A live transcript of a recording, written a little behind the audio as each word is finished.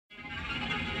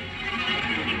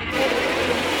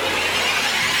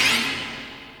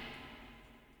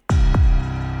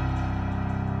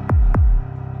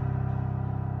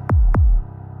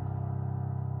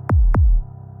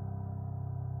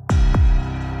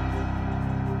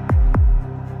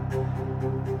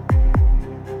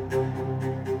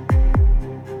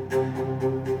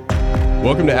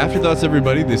Welcome to Afterthoughts,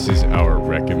 everybody. This is our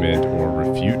recommend or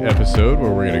refute episode where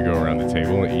we're going to go around the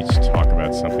table and each talk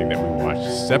about something that we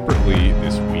watched separately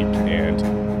this week and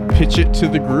pitch it to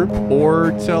the group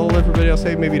or tell everybody else,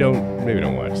 hey, maybe don't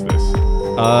watch this.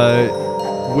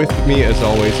 With me, as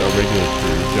always, our regular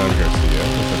crew, John Garcia.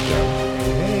 What's up, John?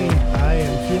 Hey, I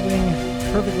am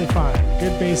feeling perfectly fine.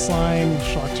 Good baseline.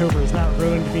 Schlocktober has not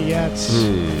ruined me yet.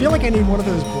 I feel like I need one of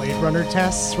those Blade Runner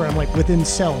tests where I'm like within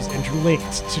cells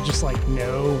interlinked to just like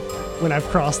know when I've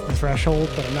crossed the threshold,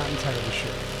 but I'm not entirely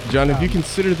sure. John, have you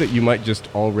considered that you might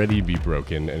just already be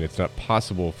broken and it's not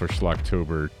possible for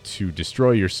Schlocktober to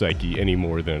destroy your psyche any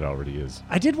more than it already is?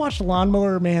 I did watch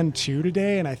Lawnmower Man 2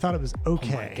 today, and I thought it was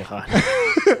okay. Oh my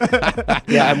God.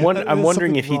 Yeah, I'm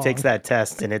wondering if he takes that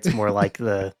test and it's more like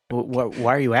the,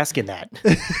 why are you asking that?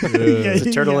 There's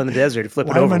a turtle in the desert, flip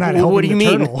it over. Why am I not helping what do you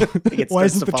mean? Why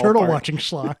isn't the turtle watching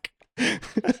Schlock?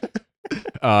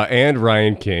 And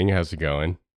Ryan King, how's it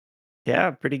going?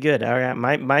 Yeah, pretty good. All right,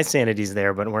 my sanity's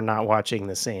there, but we're not watching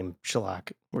the same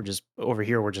schlock. We're just over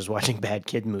here. We're just watching bad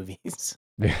kid movies.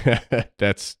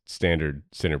 That's standard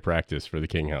practice for the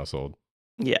King household.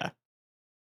 Yeah.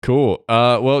 Cool.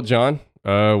 Well, John,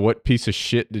 what piece of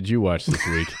shit did you watch this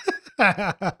week?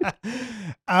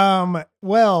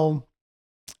 Well,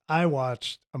 I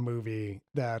watched a movie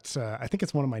that I think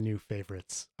it's one of my new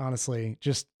favorites. Honestly,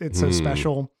 just it's so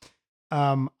special.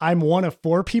 I'm one of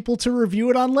 4 people to review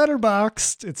it on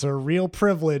Letterboxd. It's a real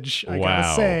privilege, I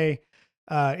gotta say.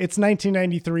 It's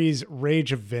 1993's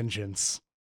Rage of Vengeance.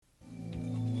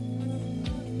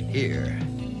 Here,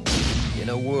 in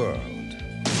a world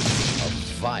of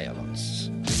violence,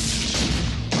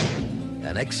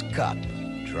 an ex-cop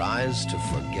tries to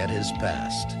forget his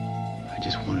past. I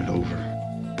just want it over.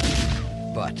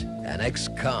 But an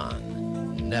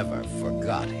ex-con never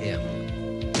forgot him.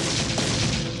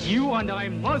 You and I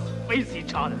must face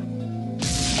each other.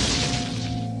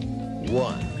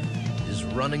 One is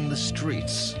running the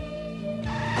streets.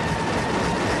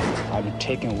 I'm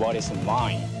taking what is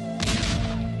mine.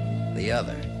 The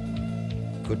other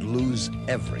could lose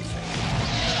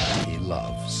everything he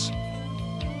loves.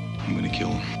 I'm gonna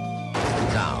kill him.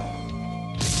 Now,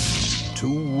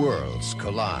 2 worlds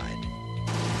collide,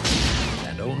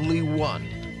 and only one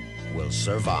will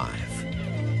survive.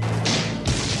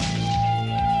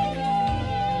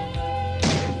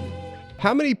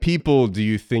 How many people do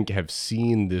you think have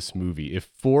seen this movie? If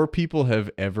 4 people have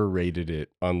ever rated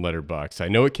it on Letterboxd, I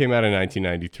know it came out in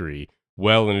 1993,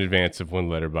 well in advance of when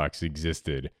Letterboxd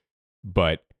existed,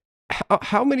 but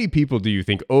how many people do you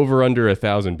think, over under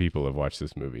 1,000 people, have watched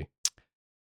this movie?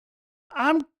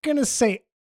 I'm gonna say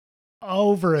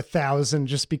over 1,000,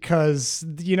 just because,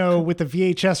 you know, with the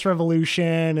VHS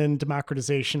revolution and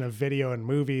democratization of video and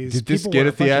movies. Did this get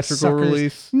a theatrical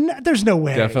release? No, there's no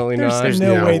way. Definitely not. There's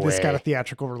no way this got a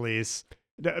theatrical release.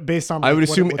 Based on, I would what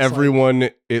it assume looks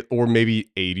everyone, or maybe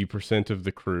 80% of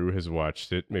the crew has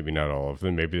watched it. Maybe not all of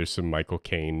them. Maybe there's some Michael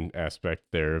Caine aspect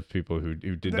there of people who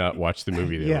did not watch the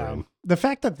movie they were in. The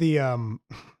fact that the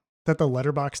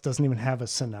Letterboxd doesn't even have a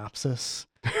synopsis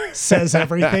says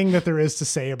everything that there is to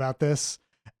say about this.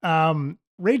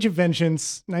 Rage of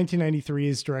Vengeance, 1993,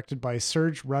 is directed by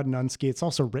Serge Radnonsky. It's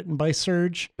also written by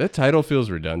Serge. That title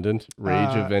feels redundant.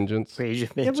 Rage of Vengeance. Rage of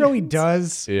Vengeance. It really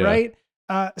does, Yeah. right?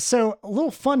 So a little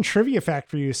fun trivia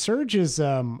fact for you. Serge is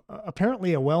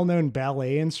apparently a well-known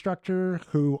ballet instructor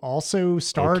who also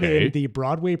starred in the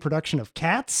Broadway production of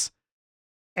Cats.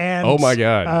 And oh my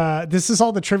God. This is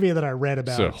all the trivia that I read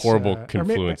about. It's a horrible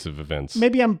confluence of events.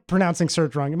 Maybe I'm pronouncing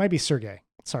Serge wrong. It might be Sergei.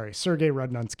 Sorry, Sergei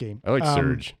Radnonsky. I like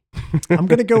Serge. I'm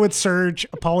going to go with Serge.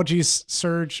 Apologies,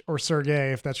 Serge or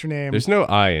Sergei, if that's your name. There's no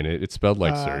I in it. It's spelled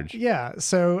like Serge. Yeah.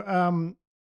 So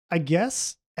I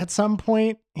guess at some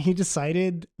point he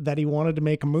decided that he wanted to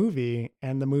make a movie,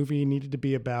 and the movie needed to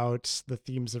be about the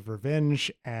themes of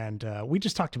revenge. And we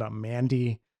just talked about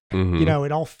Mandy. Mm-hmm. You know,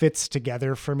 it all fits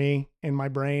together for me in my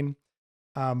brain.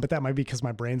 But that might be because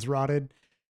my brain's rotted.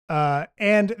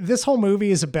 And this whole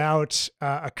movie is about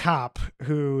a cop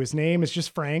whose name is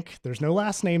just Frank. There's no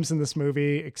last names in this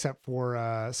movie except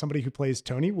for somebody who plays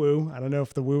Tony Wu. I don't know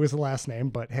if the Wu is the last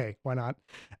name, but hey, why not?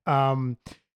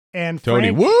 And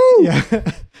Tony Frank, Wu!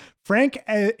 Yeah, Frank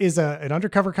is an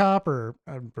undercover cop or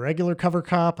a regular cover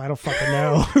cop. I don't fucking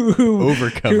know.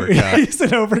 Overcover cop. He's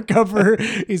an overcover.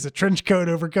 He's a trench coat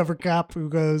overcover cop who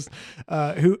goes,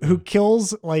 who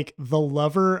kills like the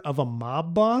lover of a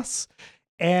mob boss.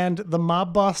 And the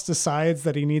mob boss decides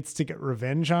that he needs to get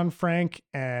revenge on Frank.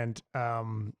 And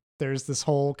there's this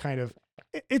whole kind of,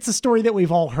 it's a story that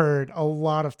we've all heard a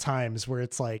lot of times where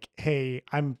it's like, hey,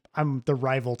 I'm the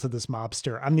rival to this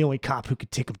mobster. I'm the only cop who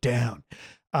could take him down.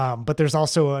 But there's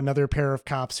also another pair of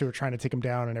cops who are trying to take him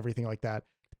down and everything like that.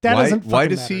 Why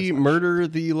does he murder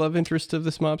the love interest of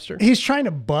this mobster? He's trying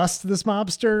to bust this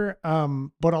mobster,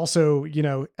 but also,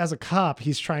 as a cop,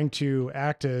 he's trying to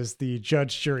act as the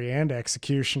judge, jury, and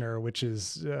executioner, which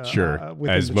is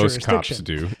as most cops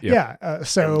do. Yep.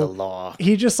 So the law.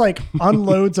 He just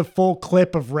unloads a full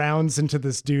clip of rounds into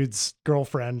this dude's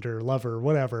girlfriend or lover,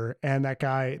 whatever, and that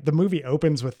guy. The movie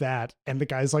opens with that, and the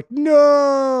guy's like,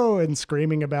 "No!" and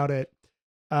screaming about it.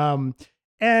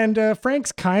 And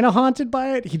Frank's kind of haunted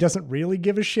by it. He doesn't really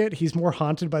give a shit. He's more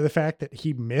haunted by the fact that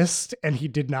he missed and he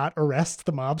did not arrest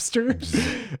the mobster.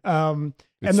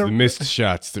 It's the missed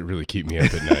shots that really keep me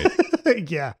up at night.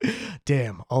 Yeah.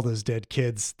 Damn, all those dead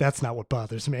kids. That's not what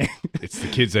bothers me. It's the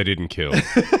kids I didn't kill.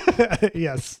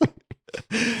 Yes.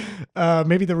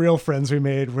 Maybe the real friends we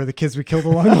made were the kids we killed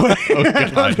along the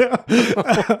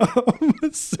way.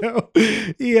 So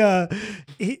he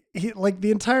like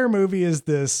the entire movie is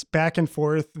this back and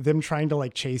forth, them trying to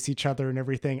chase each other and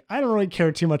everything. I don't really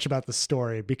care too much about the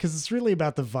story because it's really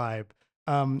about the vibe.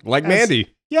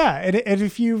 Mandy. Yeah. And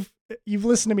if you've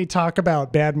listened to me talk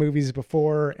about bad movies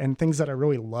before and things that I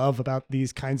really love about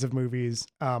these kinds of movies,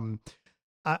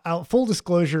 full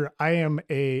disclosure, I am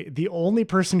the only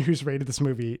person who's rated this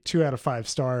movie 2 out of 5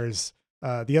 stars.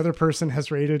 The other person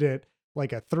has rated it a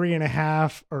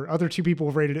 3.5, or other 2 people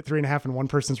have rated it 3.5, and one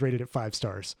person's rated it 5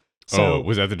 stars. So,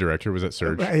 was that the director? Was that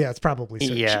Serge? Yeah, it's probably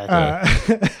Serge. Yeah.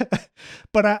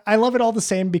 But I love it all the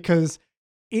same because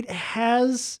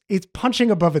it's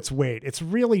punching above its weight. It's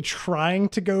really trying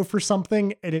to go for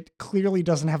something, and it clearly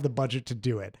doesn't have the budget to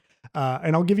do it.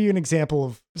 And I'll give you an example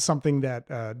of something that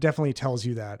definitely tells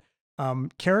you that.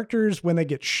 Characters, when they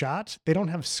get shot, they don't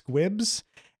have squibs.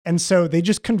 And so they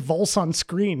just convulse on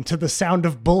screen to the sound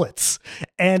of bullets.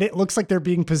 And it looks like they're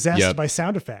being possessed by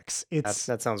sound effects.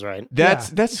 That sounds right.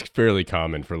 That's fairly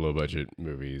common for low budget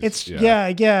movies. It's yeah.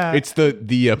 It's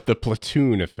the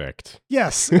platoon effect.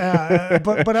 Yes.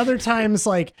 But other times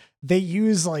they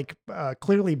use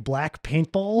clearly black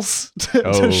paintballs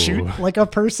to shoot a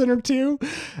person or two.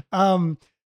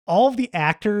 All of the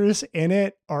actors in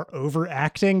it are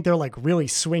overacting. They're really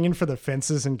swinging for the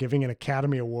fences and giving an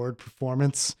Academy Award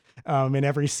performance in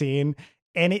every scene.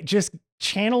 And it just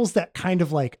channels that kind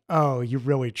of oh, you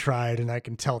really tried. And I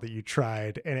can tell that you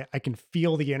tried. And I can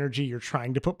feel the energy you're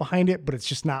trying to put behind it, but it's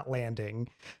just not landing.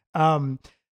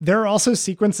 There are also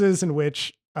sequences in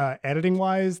which editing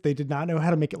wise, they did not know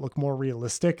how to make it look more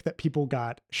realistic, that people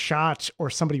got shot or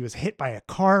somebody was hit by a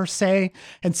car, say.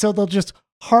 And so they'll just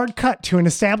hard cut to an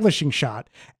establishing shot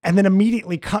and then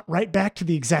immediately cut right back to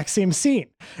the exact same scene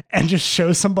and just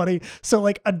show somebody.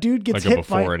 So a dude gets hit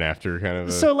before and after kind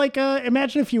of. So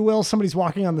imagine, if you will, somebody's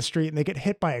walking on the street and they get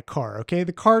hit by a car. Okay.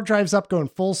 The car drives up going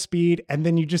full speed. And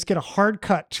then you just get a hard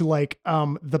cut to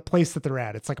the place that they're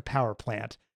at. It's like a power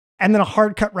plant. And then a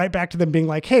hard cut right back to them being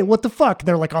like, hey, what the fuck?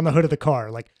 They're on the hood of the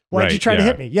car. Why'd you try to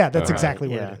hit me? Yeah, that's exactly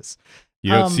what it is.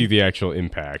 You don't see the actual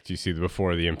impact. You see the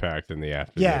before the impact and the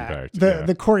after the impact.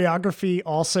 The choreography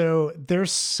also,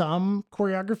 there's some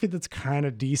choreography that's kind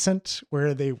of decent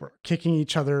where they were kicking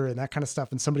each other and that kind of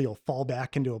stuff, and somebody will fall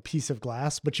back into a piece of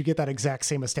glass, but you get that exact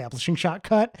same establishing shot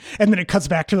cut, and then it cuts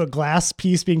back to a glass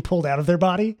piece being pulled out of their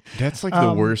body. That's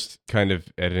the worst kind of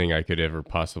editing I could ever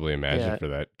possibly imagine for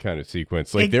that kind of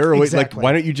sequence. There are ways,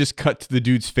 why don't you just cut to the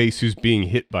dude's face who's being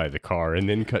hit by the car and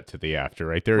then cut to the after,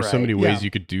 right? There are so many ways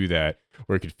you could do that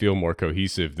where it could feel more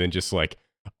cohesive than just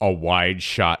a wide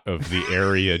shot of the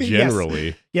area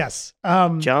generally. Yes.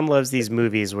 John loves these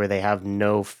movies where they have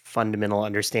no fundamental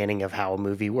understanding of how a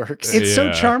movie works. It's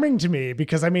so charming to me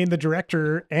because, the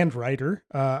director and writer,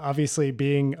 obviously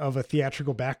being of a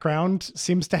theatrical background,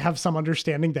 seems to have some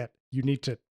understanding that you need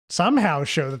to somehow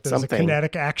show that there's a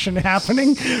kinetic action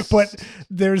happening, but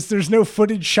there's no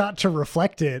footage shot to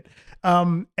reflect it.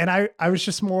 And I was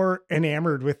just more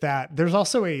enamored with that. There's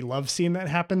also a love scene that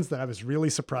happens that I was really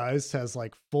surprised has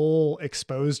full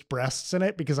exposed breasts in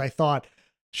it, because I thought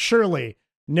surely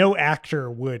no actor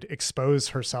would expose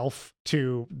herself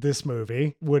to this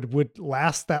movie, would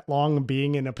last that long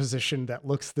being in a position that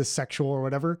looks this sexual or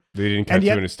whatever. They didn't cut to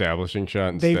an establishing shot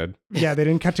instead. They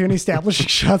didn't cut to any establishing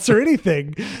shots or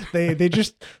anything. They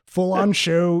just full on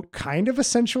show kind of a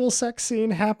sensual sex scene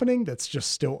happening that's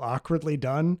just still awkwardly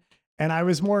done. And I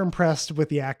was more impressed with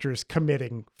the actors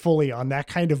committing fully on that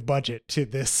kind of budget to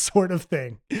this sort of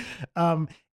thing.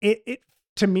 It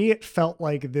to me, it felt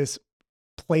like this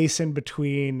place in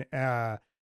between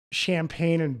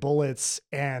champagne and bullets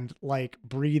and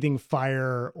Breathing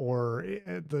Fire or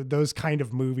those kind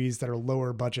of movies that are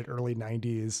lower budget early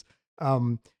 90s.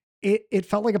 It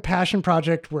felt like a passion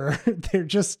project where they're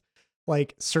just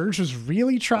like Serge was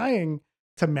really trying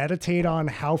to meditate on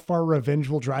how far revenge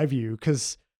will drive you,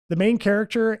 because the main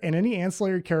character and any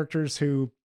ancillary characters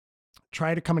who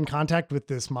try to come in contact with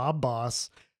this mob boss,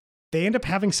 they end up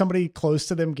having somebody close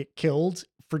to them get killed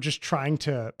for just trying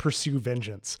to pursue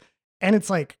vengeance. And it's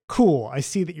like, cool, I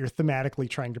see that you're thematically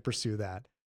trying to pursue that,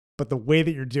 but the way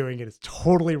that you're doing it is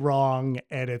totally wrong.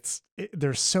 And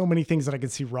there's so many things that I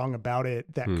could see wrong about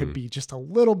it that could be just a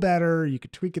little better. You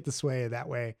could tweak it this way or that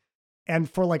way. And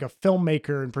for like a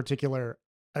filmmaker in particular,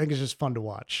 I think it's just fun to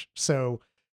watch. So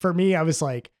for me, I was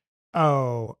like,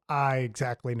 oh, I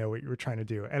exactly know what you were trying to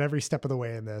do at every step of the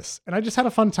way in this. And I just had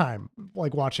a fun time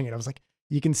like watching it. I was like,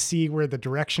 you can see where the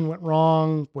direction went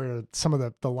wrong, where some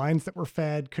of the lines that were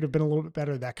fed could have been a little bit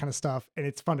better, that kind of stuff. And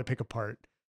it's fun to pick apart.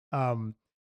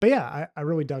 But yeah, I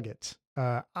really dug it.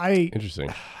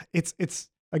 Interesting. It's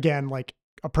again, like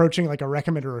approaching like a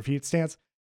recommend or refute stance.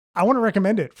 I want to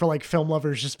recommend it for like film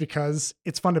lovers just because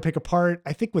it's fun to pick apart.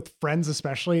 I think with friends,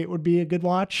 especially, it would be a good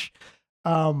watch.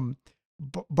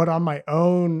 But on my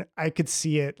own, I could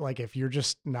see it like if you're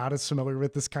just not as familiar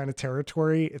with this kind of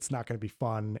territory, it's not going to be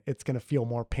fun. It's going to feel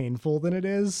more painful than it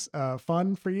is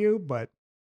fun for you. But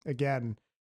again,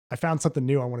 I found something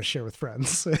new I want to share with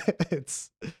friends. It's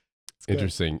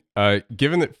interesting.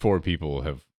 Given that 4 people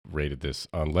have rated this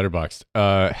on Letterboxd,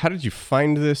 how did you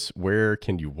find this? Where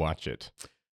can you watch it?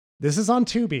 This is on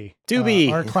Tubi.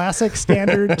 Tubi. Our classic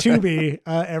standard Tubi.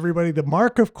 Everybody, the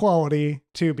mark of quality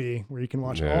Tubi, where you can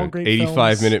watch all great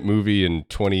 85-minute movie and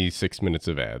 26 minutes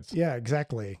of ads. Yeah,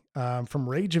 exactly. From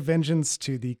Rage of Vengeance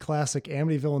to the classic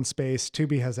Amityville in space,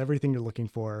 Tubi has everything you're looking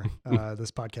for. This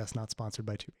podcast not sponsored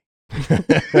by Tubi.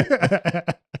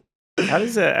 How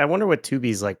does I wonder what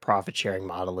Tubi's like profit sharing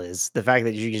model is. The fact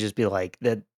that you can just be like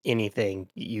that anything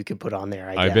you could put on there.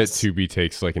 I bet Tubi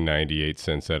takes like 98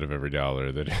 cents out of every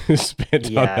dollar that is spent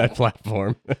on that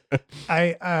platform.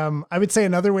 I would say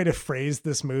another way to phrase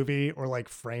this movie or like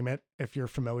frame it, if you're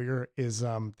familiar, is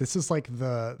this is like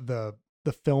the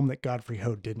film that Godfrey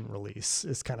Ho didn't release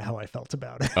is kind of how I felt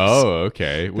about it. Oh,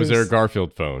 okay. Was there a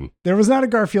Garfield phone? There was not a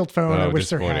Garfield phone. I wish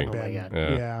there had Oh been.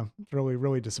 Yeah, really,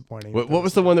 really disappointing. What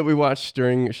was the one that we watched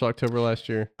during Schlocktober last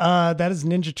year? That is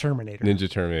Ninja Terminator. Ninja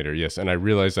Terminator, yes. And I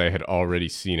realized I had already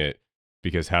seen it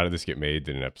because How Did This Get Made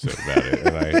did an episode about it.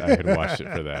 And I had watched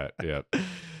it for that. Yep.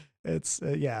 It's,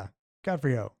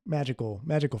 Godfrey Ho, magical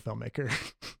filmmaker.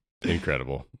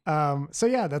 Incredible. So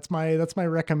yeah, that's my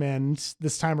recommend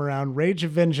this time around. Rage of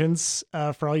Vengeance,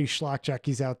 for all you schlock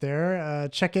jockeys out there.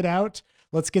 Check it out.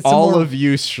 Let's get some all more of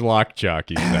you schlock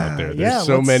jockeys out there. There's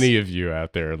so many of you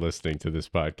out there listening to this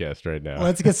podcast right now.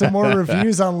 Let's get some more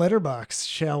reviews on Letterboxd,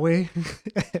 shall we?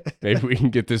 Maybe we can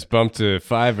get this bumped to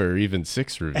 5 or even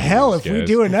 6 reviews. Hell, if we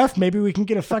do enough, maybe we can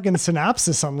get a fucking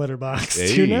synopsis on Letterboxd.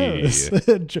 Hey. Who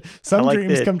knows? Some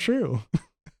dreams come true.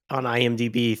 On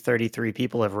IMDb, 33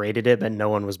 people have rated it, but no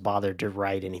one was bothered to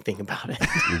write anything about it.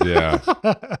 Yeah.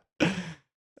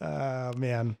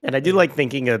 Man. And I do like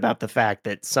thinking about the fact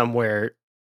that somewhere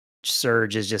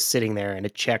Serge is just sitting there and a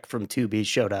check from Tubi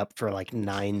showed up for like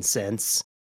 9 cents.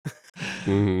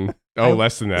 Mm-hmm. Oh,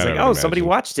 less than that. Like, somebody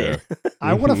watched it. Yeah.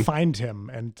 I want to find him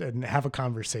and have a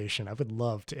conversation. I would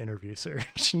love to interview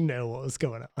Serge, know what was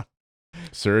going on.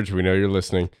 Serge, we know you're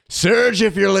listening. Serge,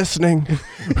 if you're listening.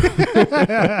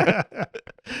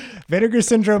 Vinegar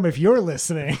Syndrome, if you're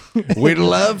listening. We'd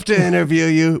love to interview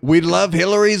you. We'd love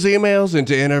Hillary's emails and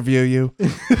to interview you.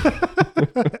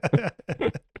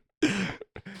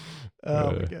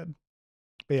 Oh, my God.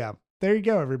 But yeah, there you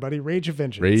go, everybody. Rage of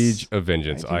Vengeance. Rage of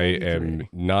Vengeance. I am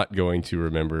not going to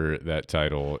remember that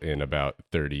title in about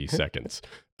 30 seconds.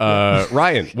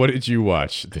 Ryan, what did you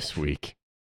watch this week?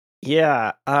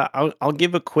 Yeah, I'll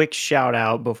give a quick shout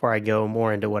out before I go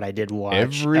more into what I did watch.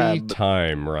 Every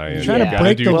time, Ryan. You're trying to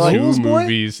break the rules, boy?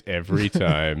 Movies every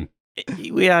time.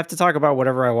 We have to talk about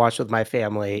whatever I watch with my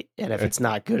family, and if it's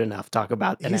not good enough, talk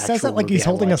about an actual movie. He says that like he's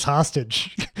holding us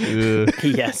hostage.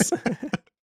 Yes.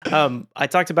 I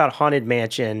talked about Haunted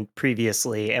Mansion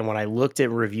previously, and when I looked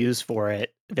at reviews for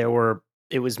it,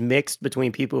 it was mixed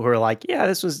between people who are like, yeah,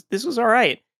 this was all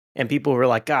right, and people who are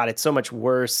like, God, it's so much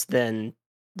worse than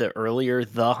the earlier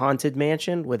The Haunted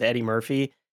Mansion with Eddie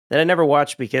Murphy that I never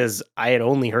watched because I had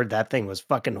only heard that thing was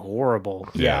fucking horrible.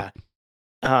 Yeah.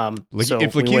 So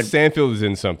if Lakeith Stanfield is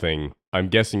in something, I'm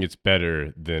guessing it's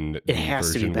better than the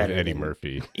version with Eddie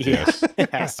Murphy. Yes. It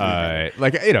has to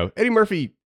be better. Eddie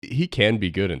Murphy, he can be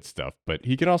good and stuff, but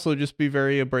he can also just be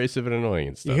very abrasive and annoying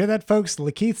and stuff. You hear that, folks?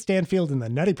 Lakeith Stanfield and the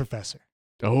Nutty Professor.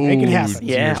 Oh, make it happen.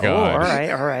 Yeah. Oh, all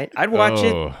right. I'd watch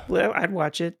it. I'd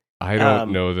watch it. I don't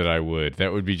Um, know that I would.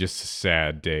 That would be just a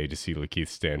sad day to see Lakeith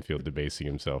Stanfield debasing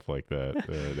himself like that.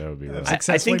 That would be rough.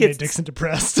 Successfully think made it's- Dixon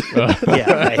depressed.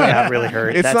 yeah, it really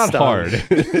hurt. It's That not stung.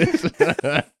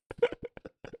 hard.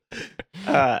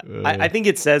 I think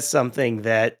it says something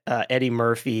that Eddie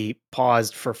Murphy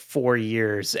paused for 4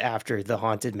 years after The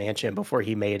Haunted Mansion before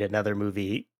he made another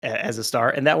movie as a star,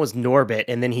 and that was Norbit,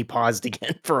 and then he paused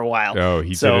again for a while. Oh,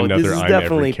 he So did this another is I'm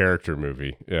definitely every character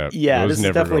movie. Yeah, yeah, those this is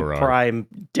never go definitely wrong. prime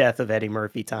death of Eddie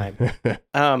Murphy time.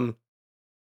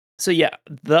 So yeah,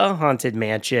 The Haunted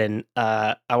Mansion,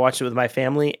 I watched it with my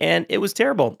family and it was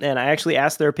terrible. And I actually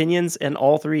asked their opinions and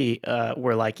all three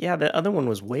were like, yeah, the other one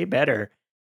was way better.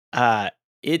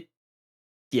 It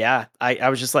yeah, I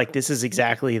was just like, this is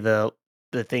exactly the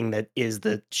thing that is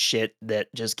the shit that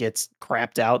just gets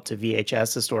crapped out to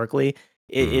VHS historically.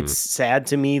 It's sad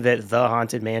to me that The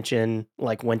Haunted Mansion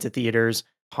like went to theaters.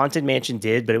 Haunted Mansion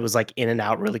did, but it was like in and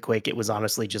out really quick. It was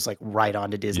honestly just like right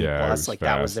onto Disney Yeah, it Plus. was Like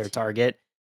that was their fast. target.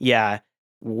 Yeah,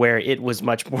 where it was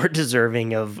much more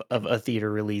deserving of a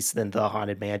theater release than The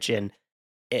Haunted Mansion.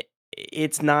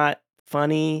 It's not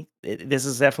funny. This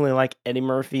is definitely like Eddie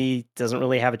Murphy doesn't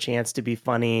really have a chance to be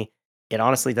funny. It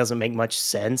honestly doesn't make much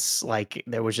sense. Like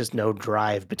there was just no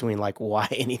drive between like why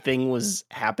anything was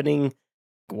happening.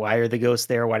 Why are the ghosts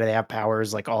there? Why do they have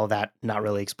powers? Like all of that not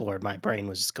really explored. My brain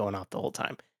was just going off the whole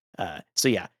time. So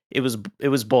yeah, it was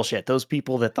bullshit. Those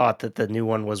people that thought that the new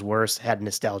one was worse had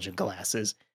nostalgia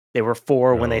glasses. They were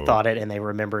 4 when they Oh. thought it, and they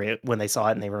remember it when they saw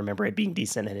it, and they remember it being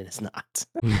decent, and it is not.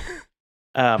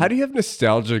 How do you have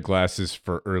nostalgia glasses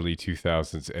for early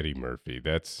 2000s Eddie Murphy?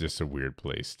 That's just a weird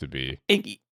place to be.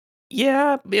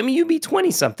 Yeah, I mean, you'd be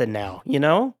 20 something now, you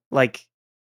know? Like,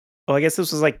 well, I guess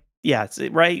this was like, yeah,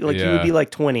 right? Like, you would be Yeah. like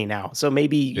 20 now. So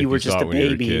maybe you If were you just saw a it when you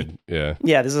were a baby. kid. Yeah.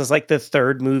 Yeah, this is like the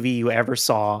third movie you ever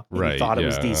saw, and you Right, thought it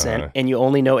was yeah, decent, uh-huh. and you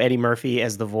only know Eddie Murphy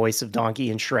as the voice of Donkey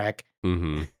and Shrek,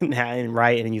 Mm-hmm. and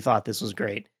right? And you thought this was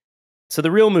great. So the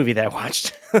real movie that I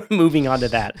watched, moving on to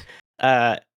that,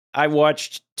 I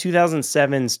watched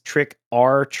 2007's Trick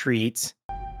or Treat.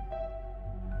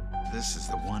 This is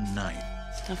the one night.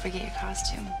 Don't forget your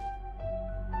costume.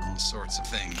 All sorts of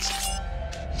things.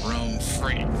 Roam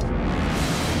free.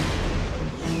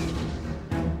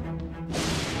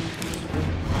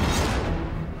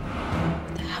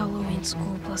 The Halloween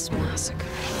School Bus Massacre.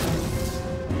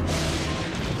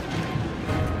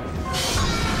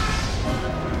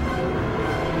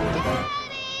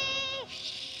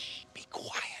 Be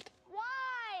quiet.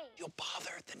 Why? You'll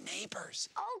bother the neighbors.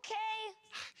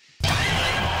 Okay.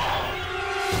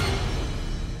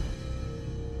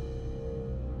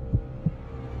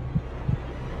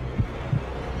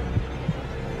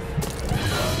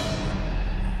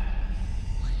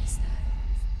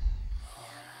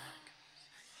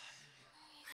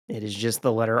 It is just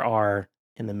the letter R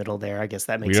in the middle there. I guess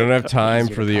that makes We don't it have time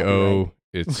easier for to the copyright. O.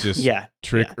 It's just Yeah,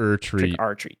 trick yeah. or Trick treat.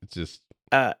 or treat. It's just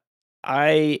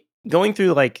I going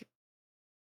through like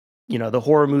the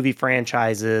horror movie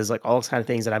franchises, like all those kind of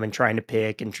things that I've been trying to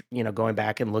pick and going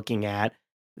back and looking at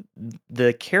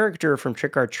the character from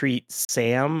Trick or Treat,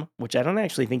 Sam, which I don't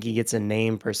actually think he gets a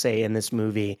name per se in this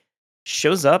movie,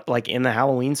 shows up like in the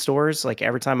Halloween stores. Like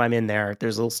every time I'm in there,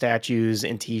 there's little statues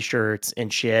and t-shirts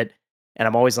and shit. And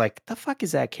I'm always like, the fuck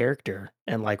is that character?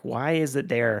 And like, why is it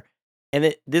there?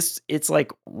 And it's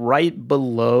like right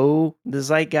below the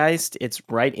zeitgeist. It's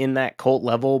right in that cult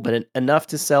level, but enough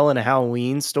to sell in a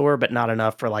Halloween store, but not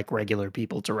enough for like regular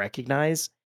people to recognize,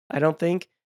 I don't think.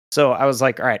 So I was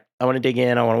like, all right, I want to dig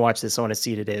in. I want to watch this. I want to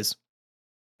see what it is.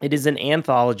 It is an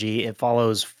anthology. It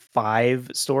follows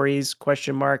 5 stories,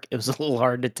 question mark. It was a little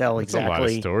hard to tell that's a lot of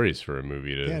exactly. stories for a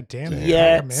movie to. Yeah, damn to it.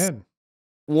 Yeah, Pack 'em in.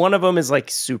 One of them is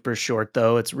like super short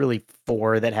though. It's really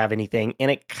 4 that have anything, and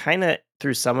it kind of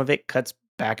through some of it cuts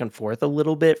back and forth a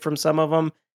little bit from some of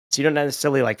them, so you don't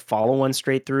necessarily like follow one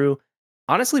straight through.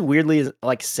 Honestly, weirdly,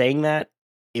 like saying that,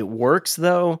 it works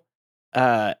though.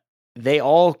 They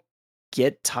all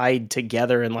get tied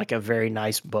together in like a very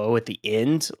nice bow at the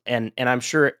end, and I'm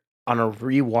sure on a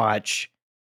rewatch,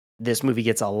 this movie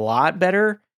gets a lot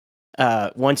better.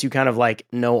 Once you kind of like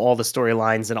know all the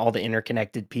storylines and all the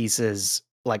interconnected pieces,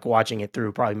 like watching it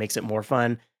through probably makes it more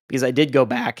fun because I did go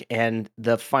back and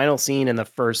the final scene and the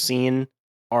first scene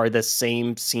are the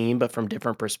same scene but from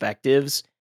different perspectives.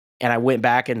 And I went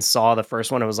back and saw the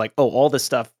first one and was like, oh, all this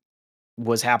stuff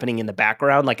was happening in the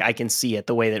background. Like I can see it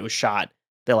the way that it was shot.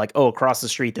 They're like, oh, across the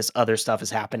street, this other stuff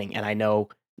is happening. And I know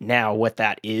now what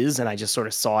that is. And I just sort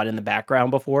of saw it in the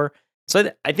background before.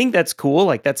 So I think that's cool.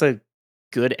 Like that's a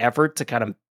good effort to kind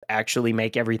of actually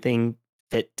make everything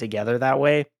fit together that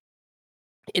way.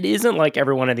 It isn't like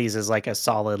every one of these is like a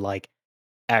solid, like,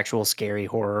 actual scary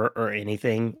horror or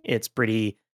anything. It's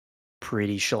pretty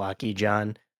schlocky,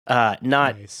 John. Not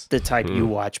Nice. the type you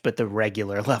watch, but the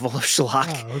regular level of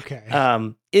schlock. Oh,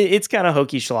 okay. It's kind of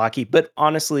hokey schlocky, but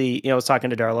honestly, I was talking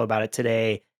to Darlo about it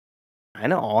today. I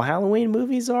know all Halloween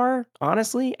movies are,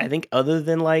 honestly. I think other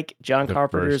than like John The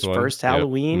Carpenter's one. first Yep.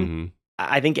 Halloween, Mhm.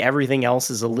 I think everything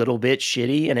else is a little bit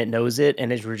shitty and it knows it,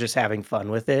 and we're just having fun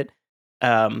with it.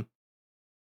 Um,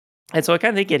 and so I kind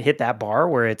of think it hit that bar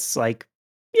where it's like,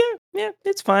 yeah,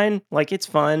 it's fine. Like it's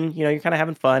fun. You're kind of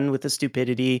having fun with the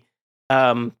stupidity.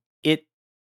 It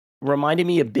reminded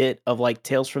me a bit of like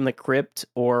Tales from the Crypt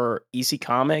or EC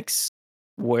Comics,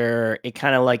 where it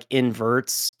kind of like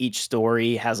inverts each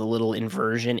story, has a little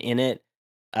inversion in it.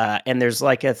 And there's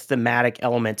like a thematic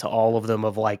element to all of them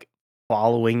of like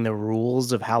following the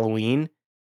rules of Halloween.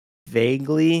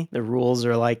 Vaguely, the rules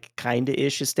are like kind of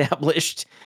ish established.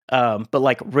 But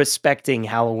like respecting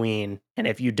Halloween, and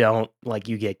if you don't, like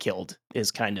you get killed,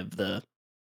 is kind of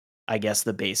I guess,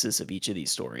 the basis of each of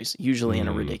these stories. Usually in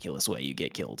a ridiculous way, you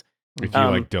get killed. If you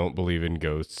like don't believe in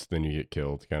ghosts, then you get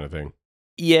killed, kind of thing.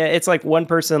 Yeah, it's like one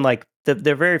person, like the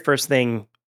very first thing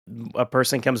a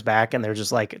person comes back and they're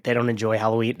just like they don't enjoy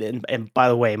Halloween. And by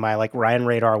the way, my like Ryan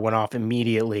radar went off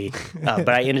immediately, but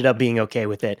I ended up being okay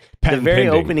with it. Patent the very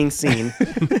pending. opening scene,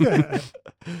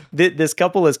 this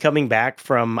couple is coming back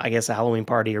from, I guess, a Halloween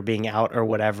party or being out or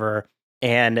whatever,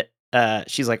 and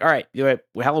she's like, "All right,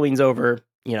 Halloween's over.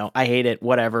 I hate it.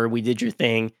 Whatever. We did your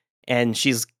thing." And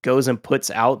she's goes and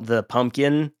puts out the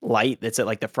pumpkin light that's at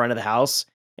like the front of the house.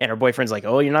 And her boyfriend's like,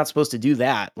 "Oh, you're not supposed to do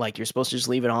that. Like, you're supposed to just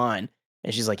leave it on."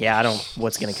 And she's like, "Yeah, I don't.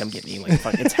 What's gonna come get me? Like,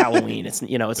 fuck, it's Halloween. It's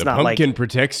it's The not like pumpkin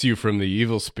protects you from the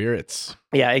evil spirits.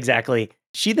 yeah, exactly."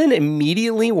 She then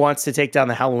immediately wants to take down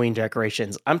the Halloween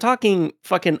decorations. I'm talking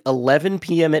fucking 11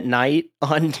 p.m. at night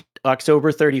on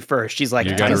October 31st. She's like,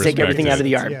 You "Time gotta to take everything respect out of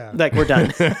the it. yard. Yeah. Like, we're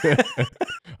done."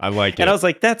 I like it. And I was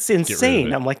like, "That's rid of insane."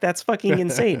 it. I'm like, "That's fucking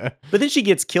insane." But then she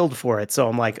gets killed for it. So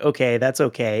I'm like, okay, that's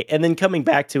okay. And then coming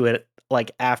back to it,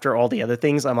 like after all the other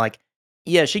things, I'm like,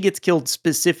 yeah, she gets killed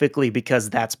specifically because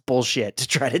that's bullshit to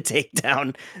try to take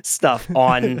down stuff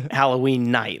on Halloween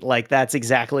night. Like that's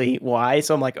exactly why.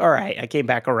 So I'm like, all right, I came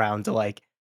back around to like,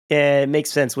 it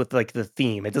makes sense with like the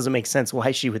theme. It doesn't make sense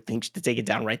why she would think to take it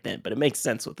down right then, but it makes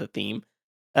sense with the theme.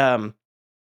 Um,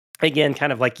 Again,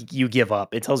 kind of like you give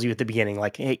up. It tells you at the beginning,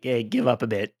 like, hey, give up a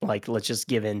bit. Like, let's just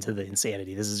give in to the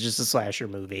insanity. This is just a slasher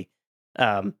movie.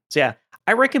 So yeah,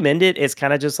 I recommend it. It's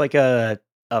kind of just like a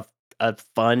a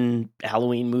fun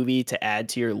Halloween movie to add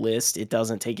to your list. It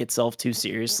doesn't take itself too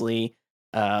seriously.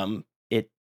 It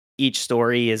Each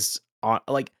story is on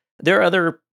like there are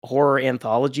other horror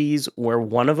anthologies where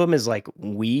one of them is like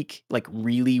weak, like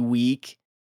really weak,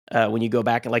 when you go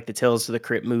back and like the Tales to the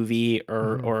Crypt movie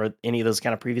or any of those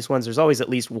kind of previous ones, there's always at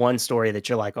least one story that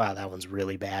you're like, wow, that one's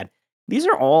really bad. These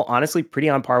are all honestly pretty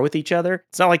on par with each other.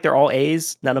 It's not like they're all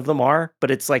A's, none of them are,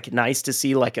 but it's like nice to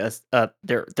see like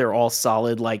they're all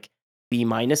solid like B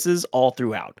minuses all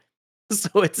throughout.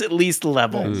 So it's at least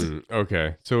leveled.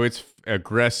 Okay, so it's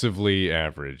aggressively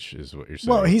average, is what you're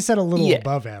saying. Well, he said a little Yeah.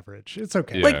 above average. It's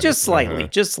okay. Yeah. Like just slightly, Uh-huh.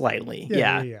 just slightly.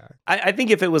 Yeah. Yeah. I think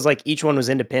if it was like each one was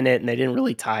independent and they didn't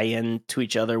really tie in to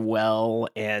each other well,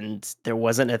 and there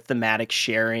wasn't a thematic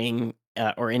sharing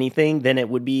or anything, then it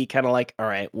would be kind of like, all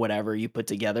right, whatever, you put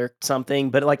together something.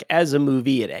 But like as a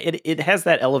movie, it has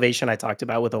that elevation I talked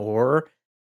about with a horror,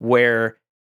 where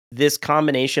this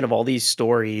combination of all these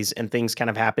stories and things kind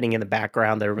of happening in the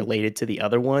background that are related to the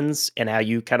other ones, and how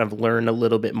you kind of learn a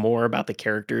little bit more about the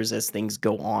characters as things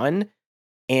go on.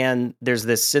 And there's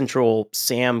this central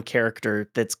Sam character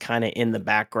that's kind of in the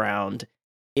background.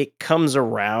 It comes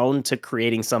around to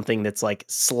creating something that's like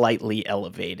slightly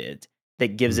elevated,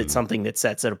 that gives it something that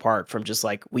sets it apart from just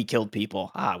like, we killed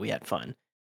people. We had fun.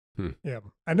 Yeah.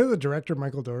 I know the director,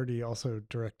 Michael Dougherty, also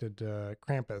directed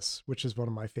Krampus, which is one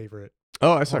of my favorite.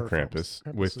 Oh, I saw horror Krampus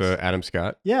films. with Krampus is- Adam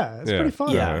Scott. Yeah, it's pretty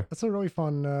fun. Yeah. It's a really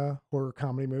fun horror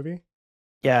comedy movie.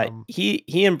 Yeah, he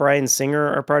and Bryan Singer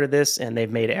are part of this, and they've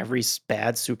made every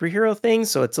bad superhero thing,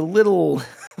 so it's a little.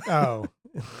 Oh.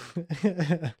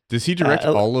 Does he direct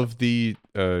all of the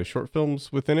short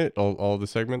films within it? All the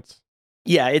segments?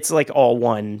 Yeah, it's like all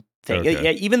one thing. Okay.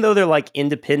 Yeah, even though they're like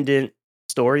independent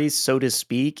stories, so to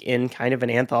speak, in kind of an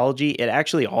anthology, it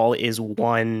actually all is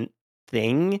one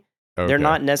thing. They're Okay.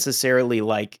 not necessarily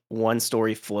like one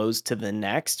story flows to the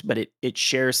next, but it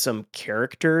shares some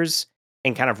characters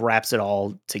and kind of wraps it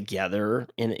all together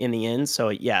in the end. So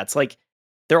yeah, it's like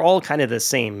they're all kind of the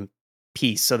same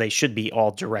piece, so they should be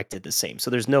all directed the same. So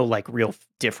there's no like real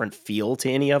different feel to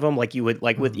any of them, like you would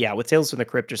like with Tales from the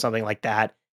Crypt or something like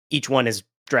that. Each one is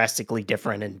drastically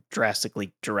different and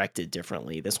drastically directed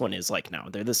differently. This one is like, no,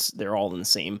 they're all in the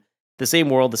same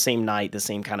world, the same night, the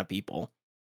same kind of people.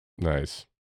 Nice.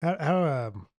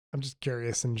 How I'm just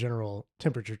curious in general,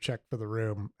 temperature check for the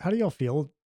room. How do y'all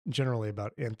feel generally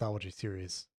about anthology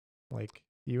series? Like,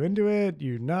 you into it?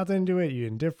 You not into it? You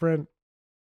indifferent?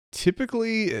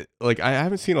 Typically, like, I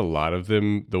haven't seen a lot of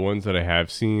them. The ones that I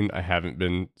have seen, I haven't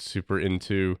been super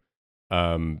into.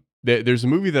 There's a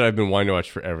movie that I've been wanting to watch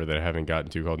forever that I haven't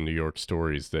gotten to called New York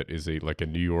Stories. That is a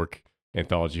New York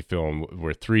anthology film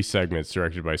where 3 segments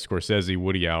directed by Scorsese,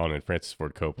 Woody Allen, and Francis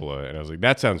Ford Coppola. And I was like,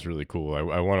 that sounds really cool.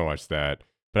 I want to watch that,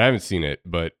 but I haven't seen it.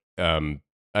 But I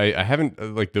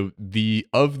haven't like the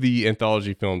of the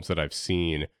anthology films that I've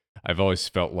seen, I've always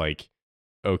felt like,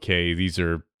 okay, these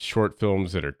are short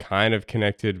films that are kind of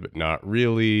connected, but not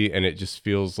really. And it just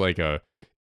feels like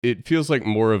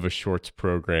more of a shorts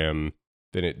program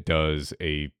than it does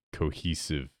a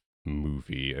cohesive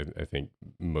movie. I think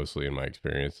mostly in my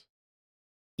experience.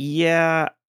 Yeah,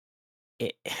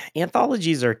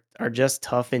 anthologies are just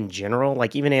tough in general.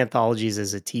 Like even anthologies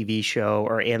as a TV show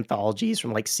or anthologies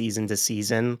from like season to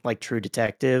season, like True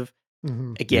Detective.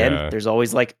 Mm-hmm. Again, Yeah. there's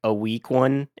always like a weak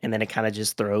one, and then it kind of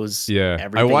just throws Yeah, I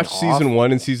everything watched off. season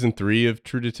 1 and season 3 of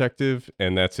True Detective,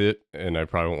 and that's it. And I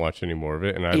probably won't watch any more of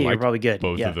it. And I Yeah, you're like probably good.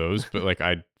 both Yeah. of those, but like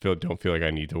don't feel like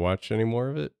I need to watch any more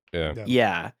of it. Yeah.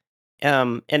 Yeah.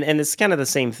 And it's kind of the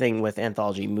same thing with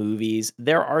anthology movies.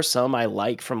 There are some I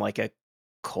like from like a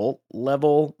cult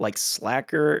level, like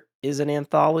Slacker is an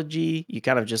anthology. You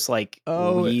kind of just like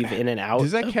Oh, weave in and out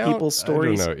Does that of count? people's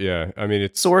stories. I don't know. Yeah, I mean,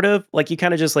 it's Sort of like you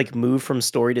kind of just like move from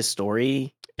story to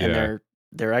story, and Yeah.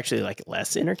 they're actually like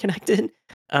less interconnected.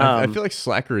 I feel like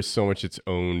Slacker is so much its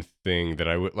own thing that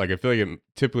I would like. I feel like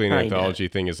typically an Kinda. anthology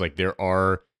thing is like there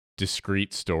are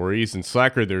discrete stories, and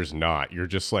Slacker there's not. You're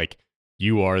just like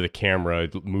you are the camera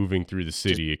moving through the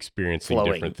city, experiencing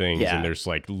flowing, different things, yeah. and there's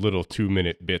like little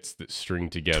 2-minute bits that string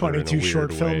together. 22 in a weird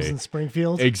short way. films in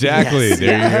Springfield. Exactly. Yes.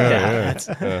 There you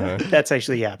go. Yeah, Yeah. that's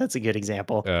actually that's a good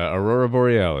example. Aurora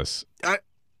Borealis.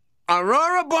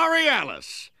 Aurora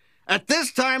Borealis. At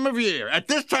this time of year, at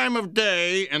this time of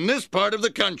day, in this part of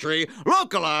the country,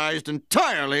 localized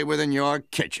entirely within your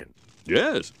kitchen.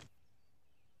 Yes.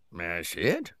 May I see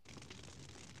it?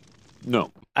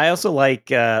 No. I also like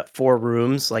 4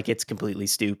 Rooms, like it's completely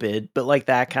stupid, but like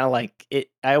that kind of like it.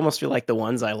 I almost feel like the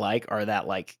ones I like are that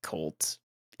like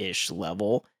cult-ish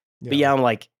level. But yeah, I'm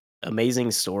like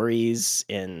Amazing Stories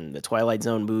in the Twilight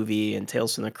Zone movie and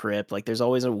Tales from the Crypt. Like there's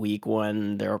always a weak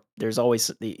one. There's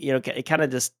always it kind of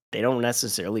just they don't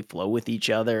necessarily flow with each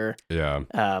other. Yeah.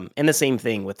 And the same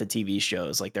thing with the TV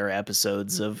shows. Like there are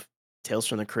episodes of Tales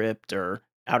from the Crypt or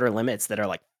Outer Limits that are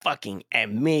like fucking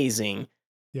amazing.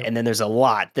 Yep. And then there's a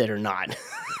lot that are not.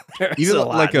 Even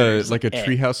like a Eh.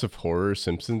 Treehouse of Horror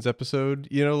Simpsons episode,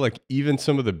 like even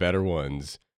some of the better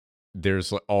ones,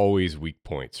 there's always weak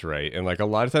points, right? And like a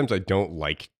lot of times I don't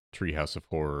like Treehouse of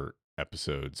Horror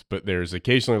episodes, but there's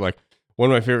occasionally like one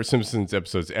of my favorite Simpsons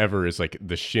episodes ever is like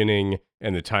the shinning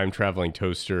and the time traveling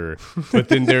toaster, but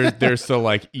then there's the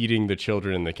like eating the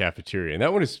children in the cafeteria, and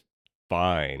that one is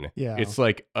fine. Yeah. It's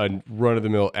like a run of the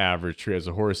mill average Treehouse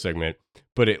of Horror segment,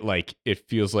 but it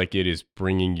feels like it is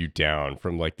bringing you down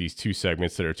from like these 2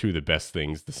 segments that are 2 of the best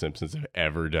things the Simpsons have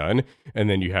ever done, and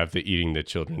then you have the eating the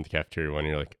children in the cafeteria one, and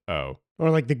you're like, oh. Or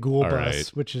like the Ghoul All Bus, right.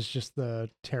 which is just the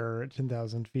terror at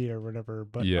 10,000 feet or whatever,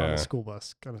 but on Yeah. a school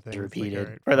bus kind of thing. It's like, repeated. all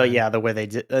right, Or fine. the way they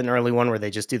did an early one where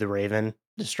they just do the Raven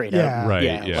just straight Yeah. up. Right,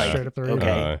 Yeah. yeah. Like, Straight up the Raven.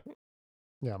 okay.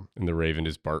 Yeah. And the Raven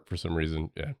is Bart for some reason.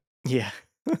 Yeah. Yeah.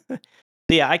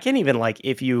 Yeah, I can't even like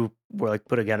if you were like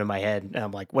put a gun in my head and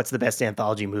I'm like, what's the best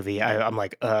anthology movie? I'm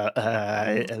like,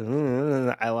 I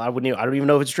wouldn't. I don't even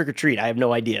know if it's Trick or Treat. I have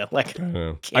no idea. Like, I don't know.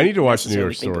 I can't need to watch New York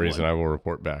necessarily think of Stories, one. and I will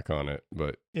report back on it.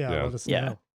 But Yeah. Let us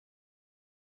Yeah.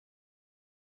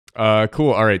 know.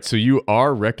 cool. All right. So you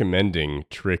are recommending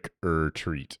Trick or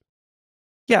Treat.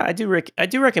 Yeah, I do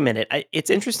recommend it. It's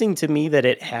interesting to me that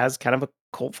it has kind of a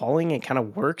cult following. It kind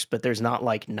of works, but there's not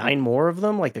like 9 more of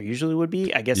them like there usually would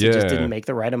be. I guess it just Yeah. didn't make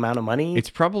the right amount of money. It's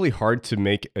probably hard to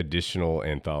make additional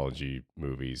anthology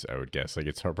movies, I would guess. Like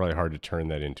it's probably hard to turn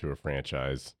that into a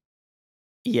franchise.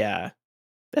 Yeah,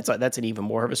 that's an even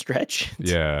more of a stretch.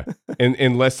 Yeah. And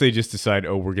unless they just decide,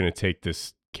 oh, we're going to take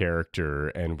this character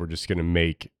and we're just going to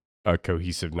make a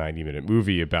cohesive 90-minute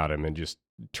movie about him and just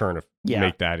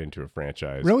make that into a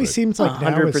franchise. Really But- seems like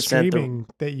now with 100% the- streaming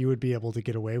that you would be able to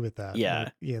get away with that. Yeah.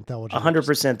 Like the anthology.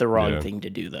 100% the wrong Yeah. thing to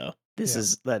do though. This Yeah.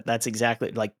 is that's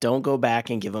exactly like don't go back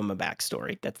and give them a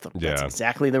backstory. That's Yeah.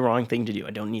 exactly the wrong thing to do.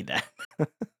 I don't need that.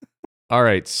 All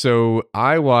right, so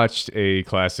I watched a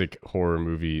classic horror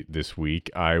movie this week.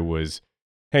 I was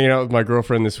hanging out with my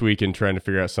girlfriend this week and trying to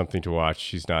figure out something to watch.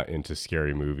 She's not into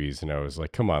scary movies, and I was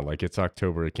like, "Come on, like it's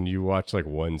October. Can you watch like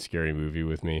one scary movie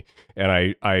with me?" And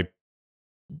I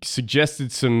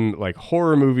suggested some like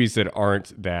horror movies that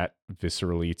aren't that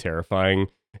viscerally terrifying,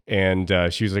 and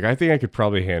she was like, "I think I could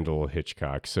probably handle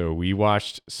Hitchcock." So we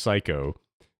watched Psycho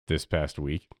this past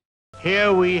week.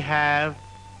 Here we have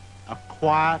a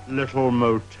quiet little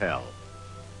motel,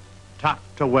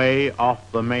 tucked away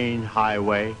off the main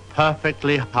highway,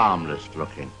 perfectly harmless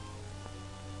looking,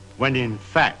 when in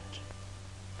fact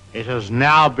it has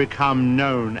now become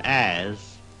known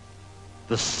as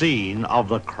the scene of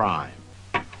the crime.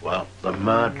 Well, the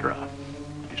murderer,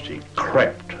 you see,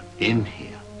 crept in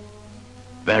here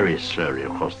very slowly.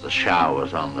 Of course, the shower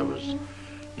was on, there was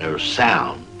no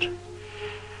sound,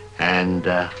 and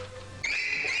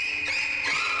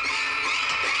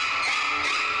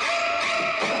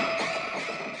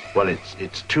well,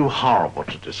 it's too horrible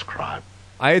to describe.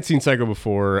 I had seen Psycho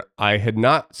before. I had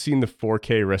not seen the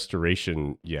 4K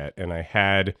restoration yet, and I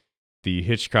had the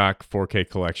Hitchcock 4K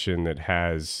collection that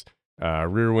has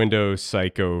Rear Window,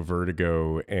 Psycho,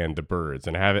 Vertigo, and The Birds.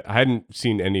 And I hadn't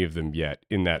seen any of them yet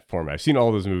in that format. I've seen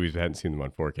all those movies, but hadn't seen them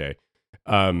on 4K.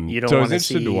 You don't so I was want to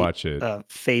interested see to watch it.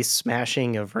 Face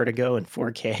smashing of Vertigo in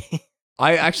 4K.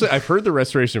 I've heard the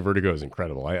restoration of Vertigo is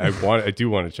incredible. I do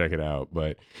want to check it out,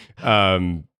 but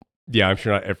yeah, I'm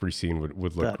sure not every scene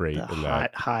would look great in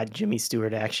that. Hot Jimmy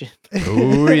Stewart action.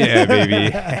 Oh yeah,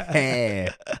 baby.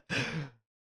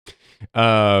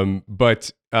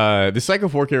 But the Psycho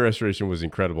 4K restoration was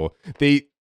incredible. They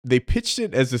pitched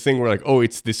it as the thing where like, oh,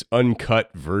 it's this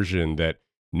uncut version that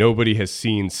nobody has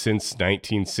seen since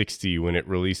 1960 when it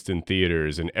released in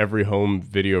theaters, and every home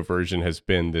video version has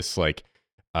been this like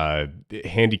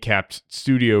handicapped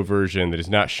studio version that is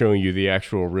not showing you the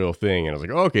actual real thing. And I was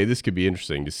like, oh, okay, this could be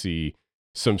interesting to see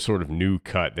some sort of new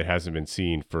cut that hasn't been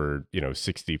seen for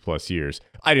 60 plus years.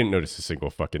 I didn't notice a single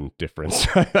fucking difference.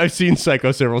 I've seen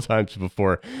Psycho several times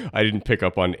before. I didn't pick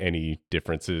up on any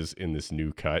differences in this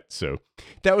new cut, so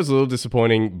that was a little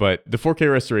disappointing. But the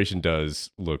 4K restoration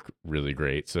does look really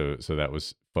great, so that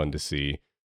was fun to see.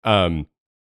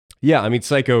 Yeah, I mean,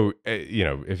 Psycho,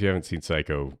 if you haven't seen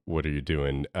Psycho, what are you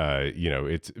doing?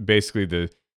 It's basically the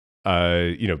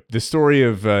story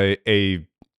of an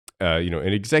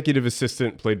executive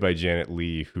assistant played by Janet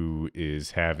Leigh who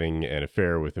is having an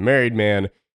affair with a married man,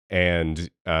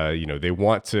 and they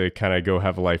want to kind of go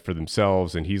have a life for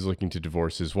themselves, and he's looking to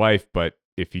divorce his wife, but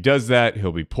if he does that,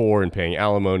 he'll be poor and paying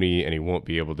alimony, and he won't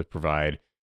be able to provide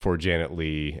for Janet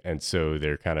Leigh, and so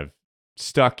they're kind of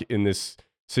stuck in this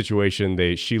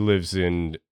situation. She lives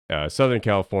in Southern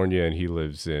California, and she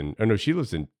lives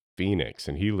in Phoenix,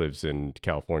 and he lives in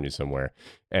California somewhere,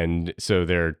 and so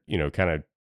they're kind of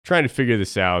trying to figure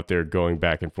this out. They're going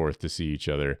back and forth to see each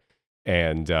other,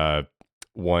 and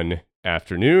one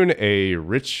afternoon, a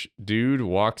rich dude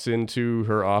walks into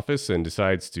her office and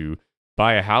decides to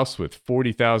buy a house with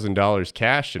 $40,000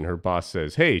 cash, and her boss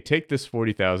says, "Hey, take this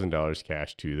 $40,000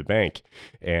 cash to the bank,"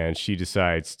 and she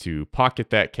decides to pocket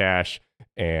that cash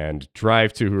and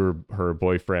drive to her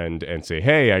boyfriend and say,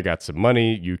 "Hey, I got some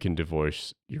money. You can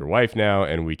divorce your wife now,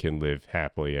 and we can live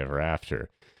happily ever after."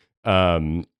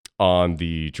 On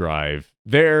the drive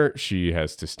there, she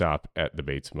has to stop at the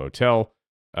Bates Motel,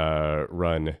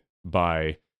 run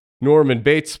by Norman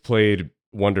Bates, played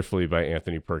wonderfully by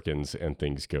Anthony Perkins, and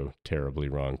things go terribly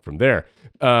wrong from there.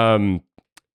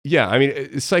 Yeah, I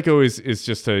mean, Psycho is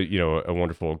just a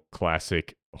wonderful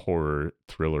classic horror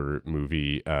thriller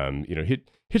movie.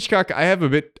 Hitchcock, I have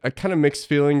a kind of mixed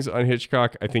feelings on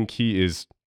Hitchcock. I think he is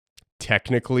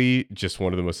technically just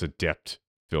one of the most adept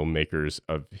filmmakers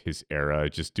of his era,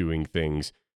 just doing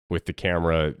things with the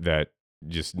camera that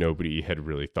just nobody had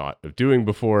really thought of doing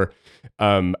before.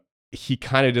 He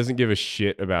kind of doesn't give a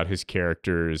shit about his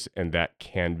characters, and that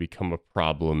can become a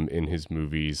problem in his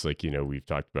movies. Like, we've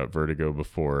talked about Vertigo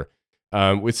before.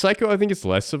 With Psycho, I think it's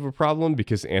less of a problem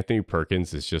because Anthony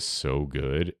Perkins is just so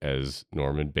good as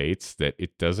Norman Bates that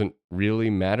it doesn't really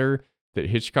matter that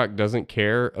Hitchcock doesn't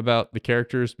care about the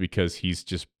characters because he's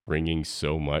just bringing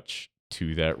so much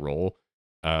to that role.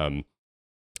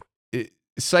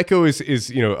 Psycho is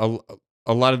there's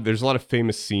a lot of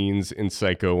famous scenes in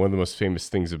Psycho. One of the most famous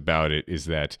things about it is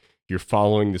that you're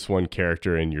following this one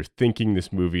character and you're thinking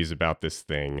this movie is about this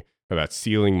thing, about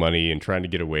stealing money and trying to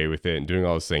get away with it and doing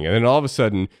all this thing. And then all of a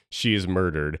sudden she is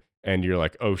murdered and you're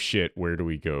like, oh shit, where do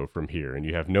we go from here? And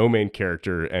you have no main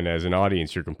character. And as an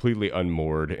audience, you're completely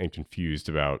unmoored and confused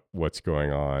about what's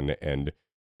going on and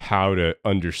how to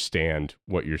understand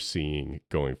what you're seeing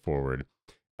going forward.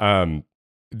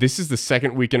 this is the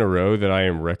second week in a row that I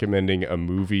am recommending a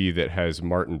movie that has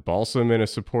Martin Balsam in a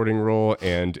supporting role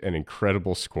and an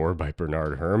incredible score by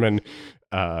Bernard Herrmann.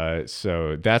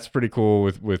 So that's pretty cool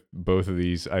with both of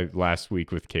these. Last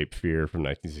week with Cape Fear from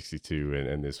 1962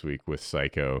 and this week with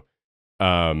Psycho.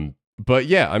 But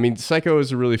yeah, I mean, Psycho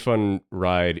is a really fun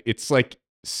ride. It's like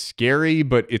scary,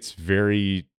 but it's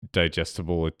very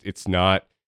digestible. It's not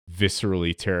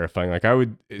viscerally terrifying. Like I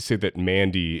would say that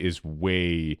Mandy is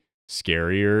way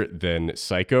scarier than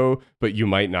Psycho, but you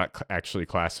might not actually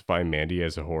classify Mandy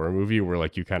as a horror movie, where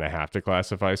like you kind of have to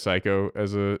classify Psycho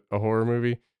as a horror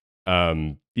movie.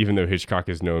 Even though Hitchcock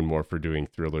is known more for doing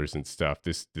thrillers and stuff,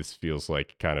 this feels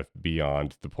like kind of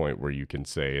beyond the point where you can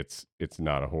say it's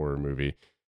not a horror movie.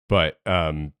 But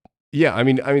yeah, I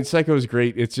mean Psycho is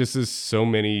great. It's just there's so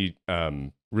many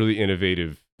really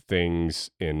innovative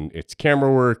things in its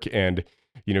camera work and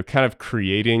kind of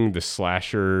creating the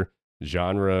slasher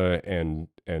genre and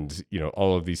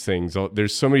all of these things.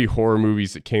 There's so many horror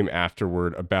movies that came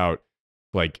afterward about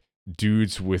like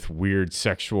dudes with weird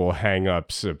sexual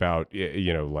hang-ups about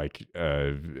like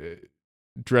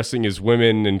dressing as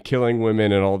women and killing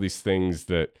women and all these things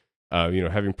that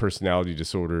having personality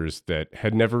disorders that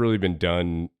had never really been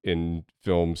done in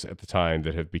films at the time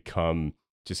that have become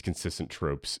just consistent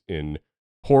tropes in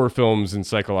horror films and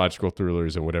psychological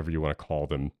thrillers and whatever you want to call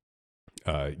them.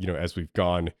 As we've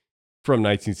gone from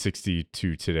 1960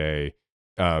 to today,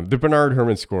 the Bernard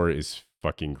Herrmann score is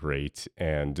fucking great,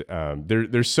 and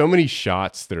there's so many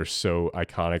shots that are so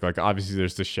iconic. Like obviously,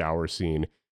 there's the shower scene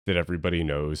that everybody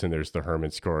knows, and there's the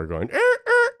Herrmann score going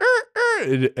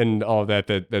and all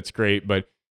that's great. But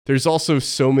there's also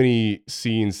so many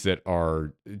scenes that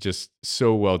are just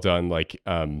so well done, like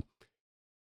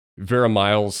Vera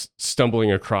Miles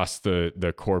stumbling across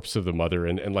the corpse of the mother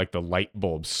and like the light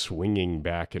bulb swinging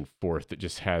back and forth that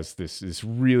just has this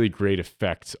really great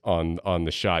effect on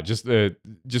the shot.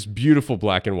 Just beautiful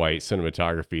black and white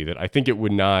cinematography that I think it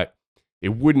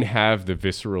wouldn't have the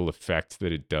visceral effect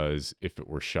that it does if it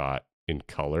were shot in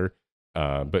color.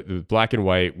 But the black and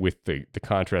white with the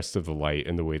contrast of the light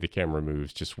and the way the camera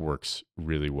moves just works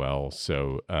really well.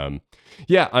 So,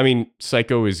 yeah, I mean,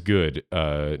 Psycho is good.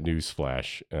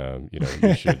 Newsflash.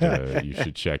 You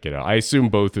should check it out. I assume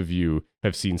both of you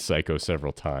have seen Psycho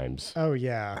several times. Oh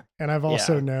yeah, and I've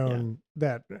also known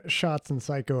that shots in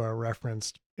Psycho are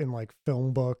referenced in like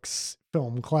film books,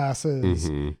 film classes.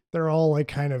 Mm-hmm. They're all like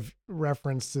kind of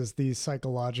referenced as these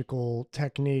psychological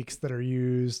techniques that are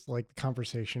used, like the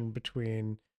conversation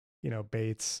between,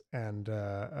 Bates and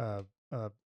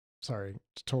sorry,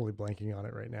 totally blanking on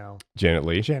it right now. Janet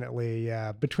Leigh,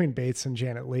 yeah, between Bates and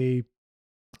Janet Leigh,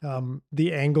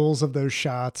 the angles of those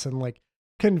shots and like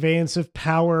conveyance of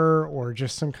power or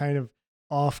just some kind of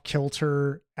off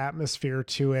kilter atmosphere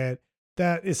to it.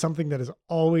 That is something that is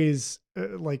always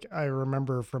like I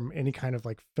remember from any kind of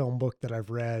like film book that I've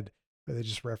read where they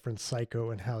just reference Psycho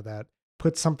and how that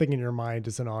puts something in your mind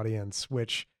as an audience,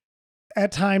 which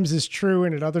at times is true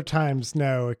and at other times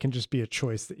no. It can just be a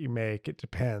choice that you make. It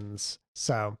depends.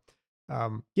 So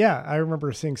yeah, I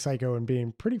remember seeing Psycho and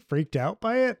being pretty freaked out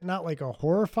by it. Not like a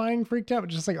horrifying freaked out, but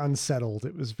just like unsettled.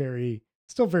 It was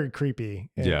still very creepy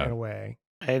in a way.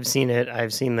 I have seen it.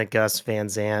 I've seen the Gus Van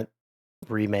Sant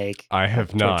remake. I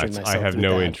have not. I have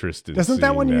no interest in Doesn't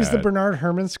that one seeing use the Bernard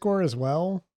Herrmann score as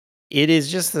well? It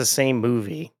is just the same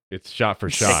movie. It's shot for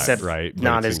shot, except right? But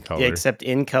not it's as in color. except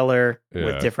in color Yeah.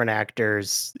 with different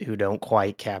actors who don't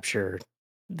quite capture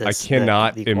this. I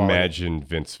cannot the quality. imagine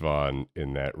Vince Vaughn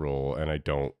in that role, and I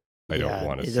don't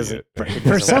want to see it.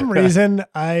 For some reason,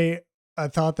 I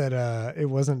thought that it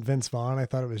wasn't Vince Vaughn. I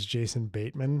thought it was Jason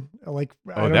Bateman. Like,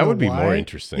 I don't that know would be why. more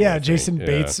interesting. Yeah, I think. Jason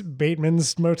Yeah.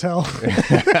 Bateman's motel.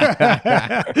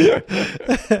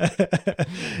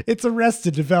 It's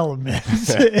Arrested Development.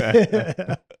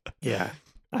 Yeah,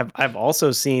 I've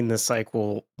also seen the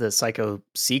Psycho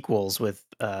sequels with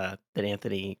that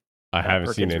Anthony. I haven't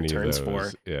Perkins seen any returns of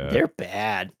those. for. Yeah. They're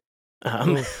bad. I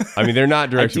mean, they're not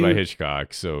directed by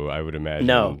Hitchcock, so I would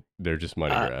imagine they're just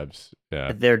money grabs.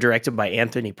 Yeah, they're directed by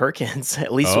Anthony Perkins.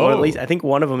 At least I think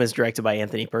one of them is directed by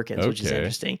Anthony Perkins, which is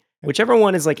interesting. Whichever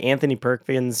one is like Anthony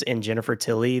Perkins and Jennifer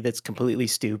Tilly, that's completely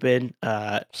stupid.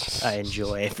 I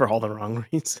enjoy for all the wrong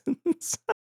reasons.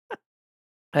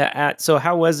 So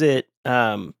how was it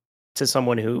to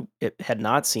someone who had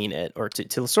not seen it, or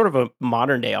to sort of a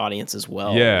modern day audience as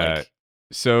well? Yeah.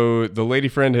 So the lady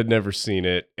friend had never seen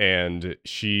it, and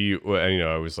she,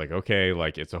 I was like, okay,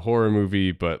 like it's a horror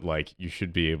movie, but like you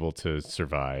should be able to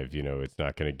survive. It's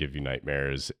not going to give you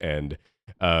nightmares. And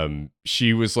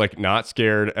She was like not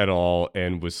scared at all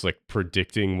and was like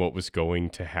predicting what was going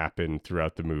to happen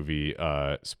throughout the movie.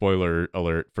 Spoiler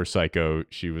alert for Psycho.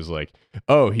 She was like,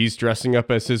 oh, he's dressing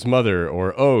up as his mother,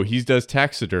 or oh, he does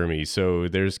taxidermy, so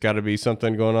there's got to be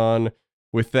something going on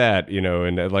with that,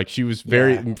 and like she was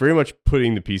very much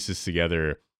putting the pieces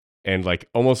together and like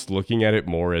almost looking at it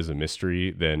more as a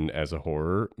mystery than as a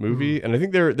horror movie. And I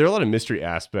think there are a lot of mystery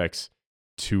aspects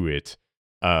to it.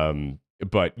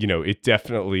 But it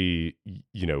definitely,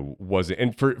 wasn't.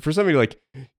 And for somebody like,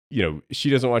 she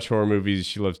doesn't watch horror movies.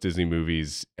 She loves Disney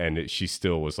movies, and she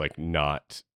still was like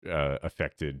not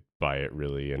affected by it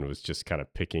really, and was just kind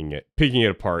of picking it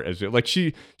apart as like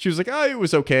she was like, oh, it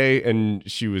was okay, and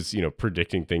she was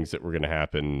predicting things that were going to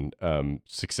happen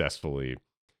successfully.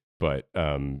 But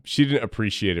she didn't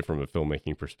appreciate it from a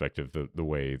filmmaking perspective the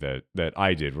way that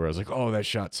I did, where I was like, oh, that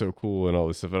shot's so cool and all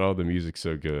this stuff, and all the music's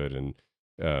so good. And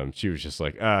she was just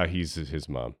like, he's his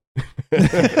mom.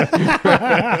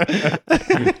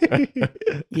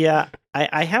 Yeah,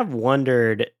 I have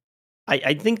wondered.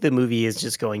 I think the movie is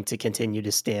just going to continue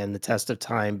to stand the test of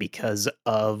time because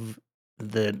of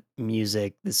the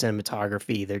music, the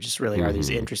cinematography. There just really are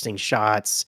these interesting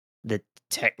shots. The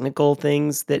technical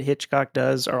things that Hitchcock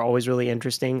does are always really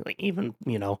interesting. Like even,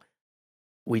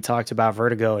 we talked about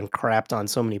Vertigo and crapped on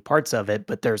so many parts of it,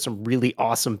 but there's some really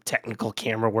awesome technical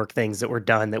camera work things that were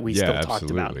done that we still talked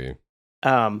about.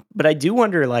 But I do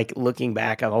wonder, like looking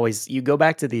back, you go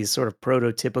back to these sort of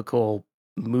prototypical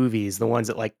movies, the ones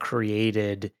that like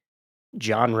created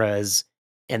genres,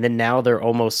 and then now they're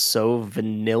almost so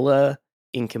vanilla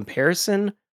in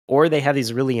comparison, or they have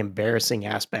these really embarrassing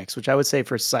aspects, which I would say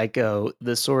for Psycho,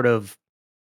 the sort of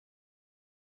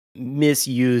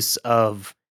misuse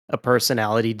of a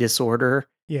personality disorder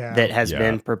that has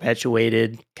been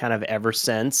perpetuated kind of ever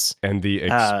since. And the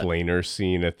explainer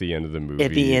scene at the end of the movie.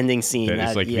 At the ending scene.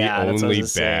 That is like the only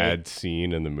bad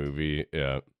scene in the movie.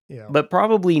 Yeah. But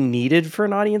probably needed for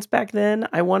an audience back then,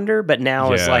 I wonder. But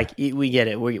now it's like, we get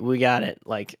it. We got it.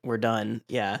 Like, we're done.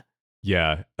 Yeah.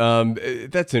 Yeah.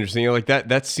 That's interesting. Like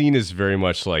that scene is very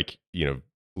much like,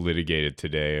 litigated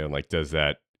today. And like, does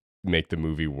that make the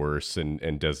movie worse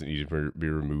and doesn't need to be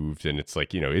removed? And it's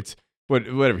like, it's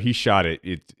whatever he shot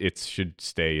it should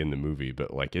stay in the movie,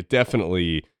 but like it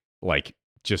definitely like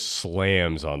just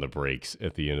slams on the brakes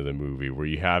at the end of the movie, where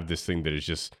you have this thing that is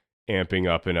just amping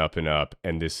up and up and up,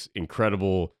 and this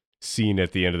incredible scene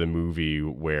at the end of the movie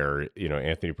where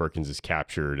Anthony Perkins is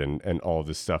captured and all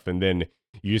this stuff, and then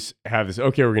you just have this,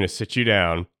 okay, we're gonna sit you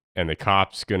down, and the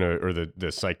cop's gonna, or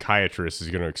the psychiatrist is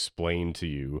gonna explain to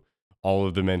you all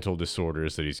of the mental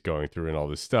disorders that he's going through and all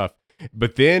this stuff.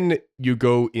 But then you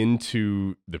go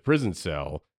into the prison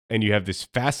cell and you have this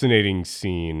fascinating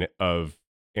scene of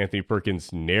Anthony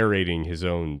Perkins narrating his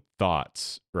own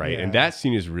thoughts, right? And that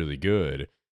scene is really good.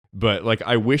 But like,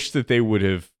 I wish that they would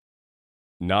have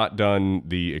not done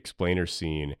the explainer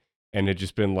scene and had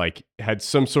just been like, had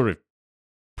some sort of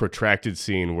protracted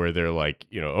scene where they're like,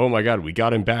 oh my God, we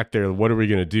got him back there. What are we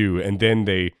going to do? And then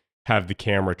they have the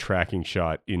camera tracking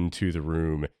shot into the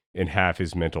room and have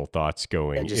his mental thoughts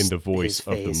going in the voice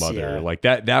of the mother. Like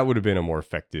that would have been a more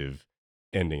effective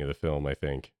ending of the film, I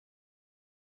think.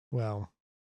 Well,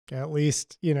 at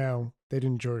least, they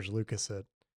didn't George Lucas it.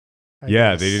 I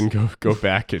guess. They didn't go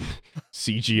back and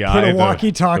CGI put a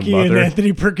walkie-talkie in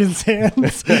Anthony Perkins'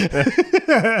 hands.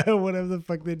 Whatever the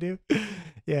fuck they do.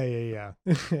 Yeah.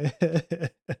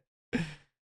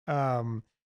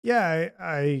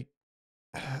 I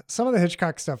some of the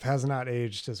Hitchcock stuff has not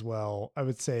aged as well, I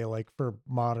would say, like for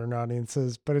modern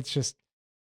audiences, but it's just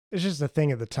a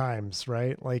thing of the times,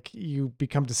 right? Like you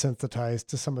become desensitized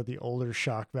to some of the older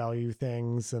shock value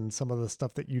things and some of the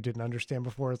stuff that you didn't understand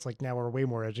before. It's like now we're way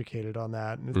more educated on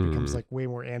that, and it becomes like way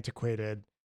more antiquated.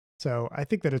 So I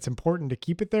think that it's important to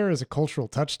keep it there as a cultural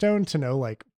touchstone, to know,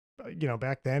 like,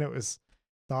 back then it was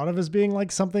thought of as being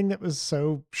like something that was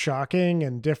so shocking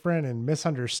and different and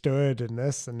misunderstood and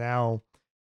this, and now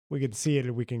we can see it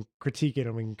and we can critique it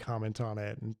and we can comment on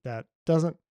it. And that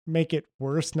doesn't make it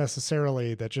worse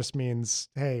necessarily. That just means,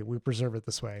 hey, we preserve it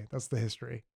this way. That's the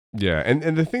history. Yeah.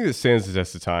 And the thing that stands the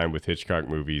test of time with Hitchcock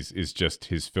movies is just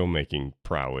his filmmaking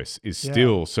prowess is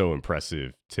still so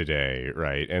impressive today.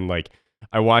 Right. And like,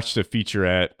 I watched a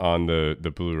featurette on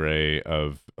the Blu-ray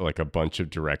of like a bunch of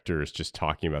directors just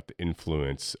talking about the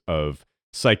influence of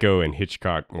Psycho and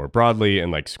Hitchcock more broadly,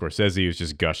 and like Scorsese was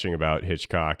just gushing about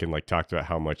Hitchcock and like talked about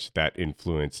how much that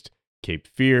influenced Cape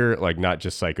Fear, like not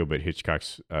just Psycho but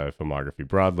Hitchcock's filmography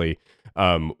broadly.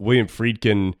 William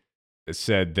Friedkin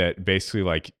said that basically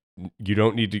like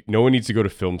no one needs to go to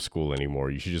film school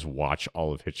anymore. You should just watch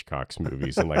all of Hitchcock's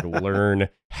movies and like learn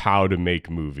how to make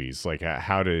movies, like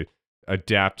how to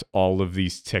adapt all of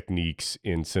these techniques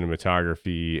in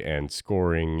cinematography and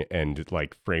scoring and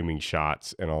like framing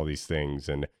shots and all these things.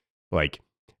 And like,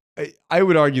 I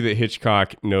would argue that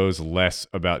Hitchcock knows less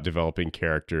about developing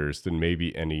characters than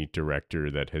maybe any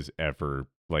director that has ever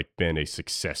like been a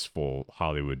successful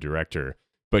Hollywood director.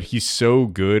 But he's so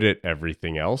good at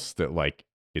everything else that like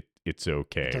it's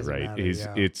okay, right?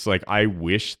 Matter, It's like, I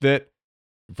wish that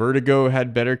Vertigo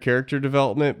had better character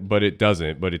development, but it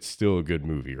doesn't. But it's still a good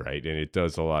movie, right? And it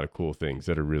does a lot of cool things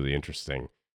that are really interesting.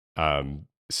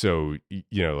 So,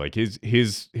 you know, like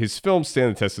his films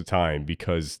stand the test of time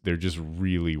because they're just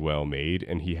really well made,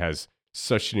 and he has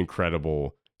such an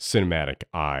incredible cinematic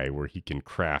eye where he can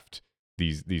craft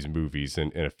these movies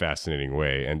in a fascinating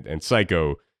way. And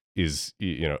Psycho is,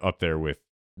 you know, up there with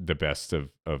the best of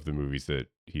the movies that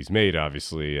he's made,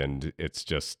 obviously. And it's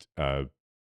just,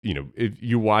 you know, if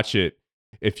you watch it,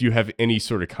 if you have any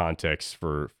sort of context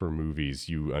for movies,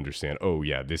 you understand, oh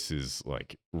yeah, this is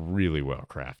like really well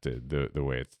crafted, the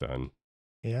way it's done.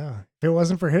 Yeah. If it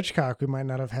wasn't for Hitchcock, we might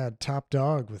not have had Top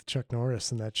Dog with Chuck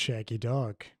Norris and that shaggy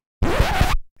dog.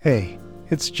 Hey,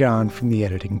 it's John from the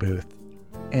editing booth.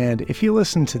 And if you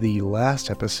listened to the last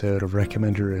episode of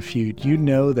Recommend or Refute, you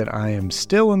know that I am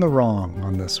still in the wrong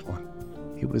on this one.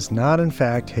 It was not, in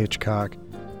fact, Hitchcock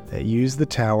that used the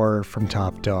tower from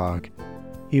Top Dog.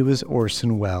 It was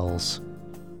Orson Welles.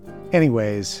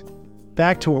 Anyways,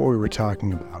 back to what we were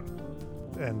talking about.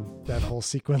 And that whole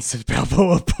sequence at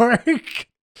Balboa Park.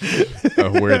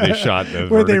 Where they shot the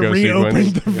where they Vertigo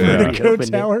reopened sequence. the Vertigo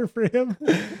tower for him.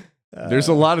 There's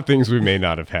a lot of things we may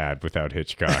not have had without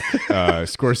Hitchcock.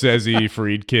 Scorsese,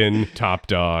 Friedkin, Top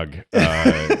Dog. You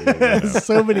know.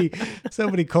 so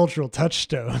many cultural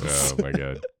touchstones. Oh my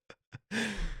God.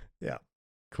 Yeah.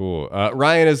 Cool.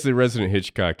 Ryan, as the resident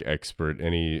Hitchcock expert,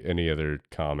 any other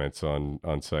comments on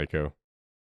Psycho?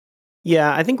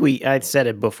 Yeah, I think I'd said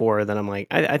it before that I'm like,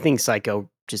 I think Psycho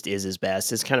just is his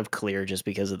best. It's kind of clear just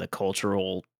because of the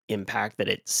cultural impact that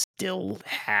it still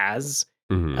has.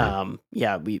 Mm-hmm.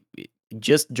 Yeah, we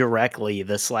just directly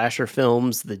the slasher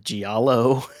films, the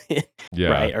giallo,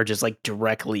 right, are just like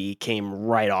directly came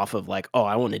right off of like, oh,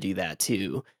 I want to do that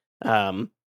too.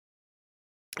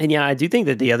 And yeah, I do think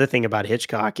that the other thing about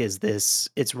Hitchcock is this: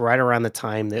 it's right around the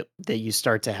time that you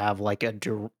start to have like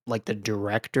the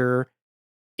director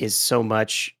is so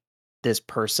much this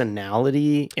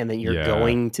personality, and then you're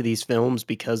going to these films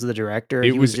because of the director.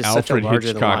 It He was just Alfred such a larger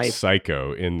than Hitchcock's life.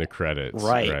 Psycho in the credits,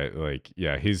 right? Like,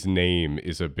 yeah, his name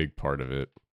is a big part of it.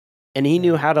 And he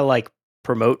knew how to like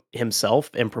promote himself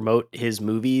and promote his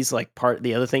movies. Like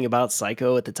the other thing about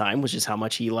Psycho at the time was just how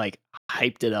much he like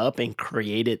hyped it up and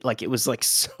created, like it was like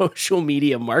social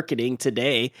media marketing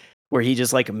today, where he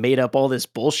just like made up all this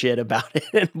bullshit about it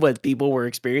and what people were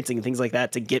experiencing and things like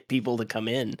that to get people to come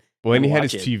in. Well, and he had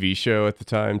his it. TV show at the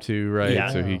time too, right? Yeah.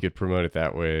 So he could promote it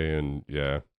that way, and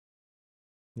yeah.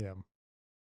 Yeah.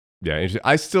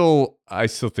 I still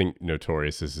think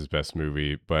Notorious is his best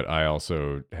movie, but I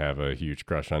also have a huge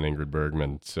crush on Ingrid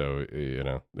Bergman, so you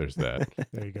know, there's that.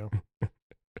 There you go.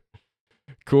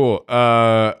 Cool.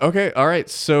 Okay. All right.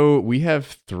 So we have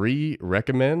 3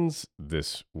 recommends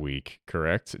this week,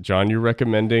 correct? John, you're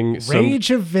recommending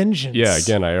Rage of Vengeance. Yeah.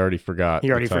 Again, I already forgot.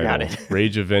 You already forgot it.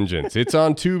 Rage of Vengeance. It's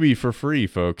on Tubi for free,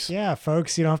 folks. Yeah,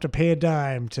 folks. You don't have to pay a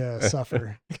dime to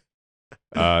suffer.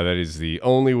 That is the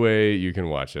only way you can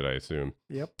watch it, I assume.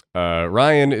 Yep.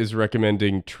 Ryan is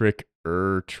recommending Trick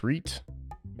or Treat,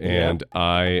 and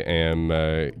I am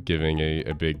giving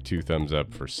a big 2 thumbs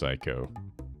up for Psycho.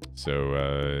 So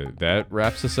that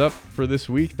wraps us up for this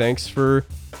week. Thanks for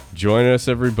joining us,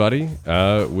 everybody.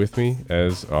 With me,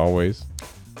 as always,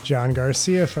 John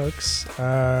Garcia, folks.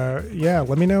 Yeah,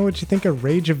 let me know what you think of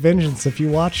Rage of Vengeance if you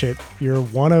watch it. You're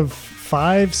one of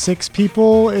 5-6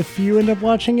 people if you end up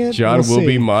watching it. John we'll will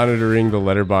be monitoring the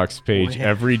Letterboxd page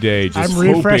every day, just I'm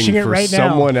refreshing hoping it for right now.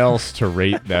 someone else to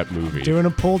rate that movie. Doing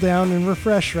a pull down and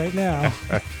refresh right now.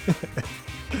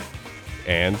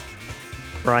 And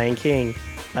Brian King.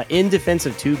 In defense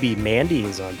of Tubi, Mandy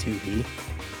is on Tubi.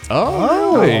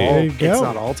 Oh, really? There you go. It's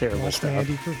not all terrible Watch stuff.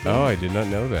 Mandy for free. Oh, I did not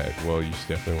know that. Well, you should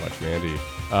definitely watch Mandy.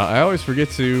 I always forget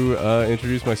to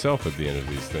introduce myself at the end of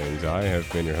these things. I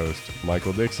have been your host,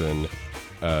 Michael Dixon.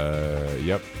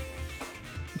 Yep.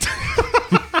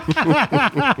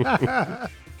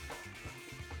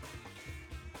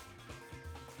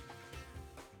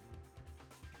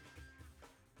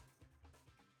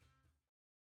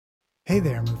 Hey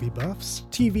there, movie buffs,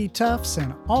 TV toughs,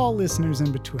 and all listeners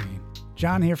in between.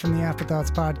 John here from the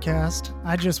Afterthoughts podcast.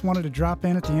 I just wanted to drop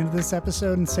in at the end of this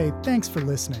episode and say thanks for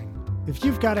listening. If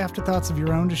you've got afterthoughts of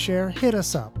your own to share, hit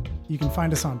us up. You can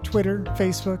find us on Twitter,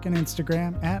 Facebook, and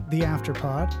Instagram at The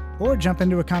Afterpod, or jump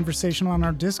into a conversation on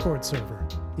our Discord server.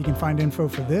 You can find info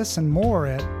for this and more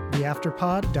at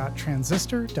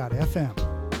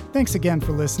theafterpod.transistor.fm. Thanks again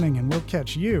for listening, and we'll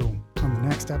catch you on the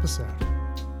next episode.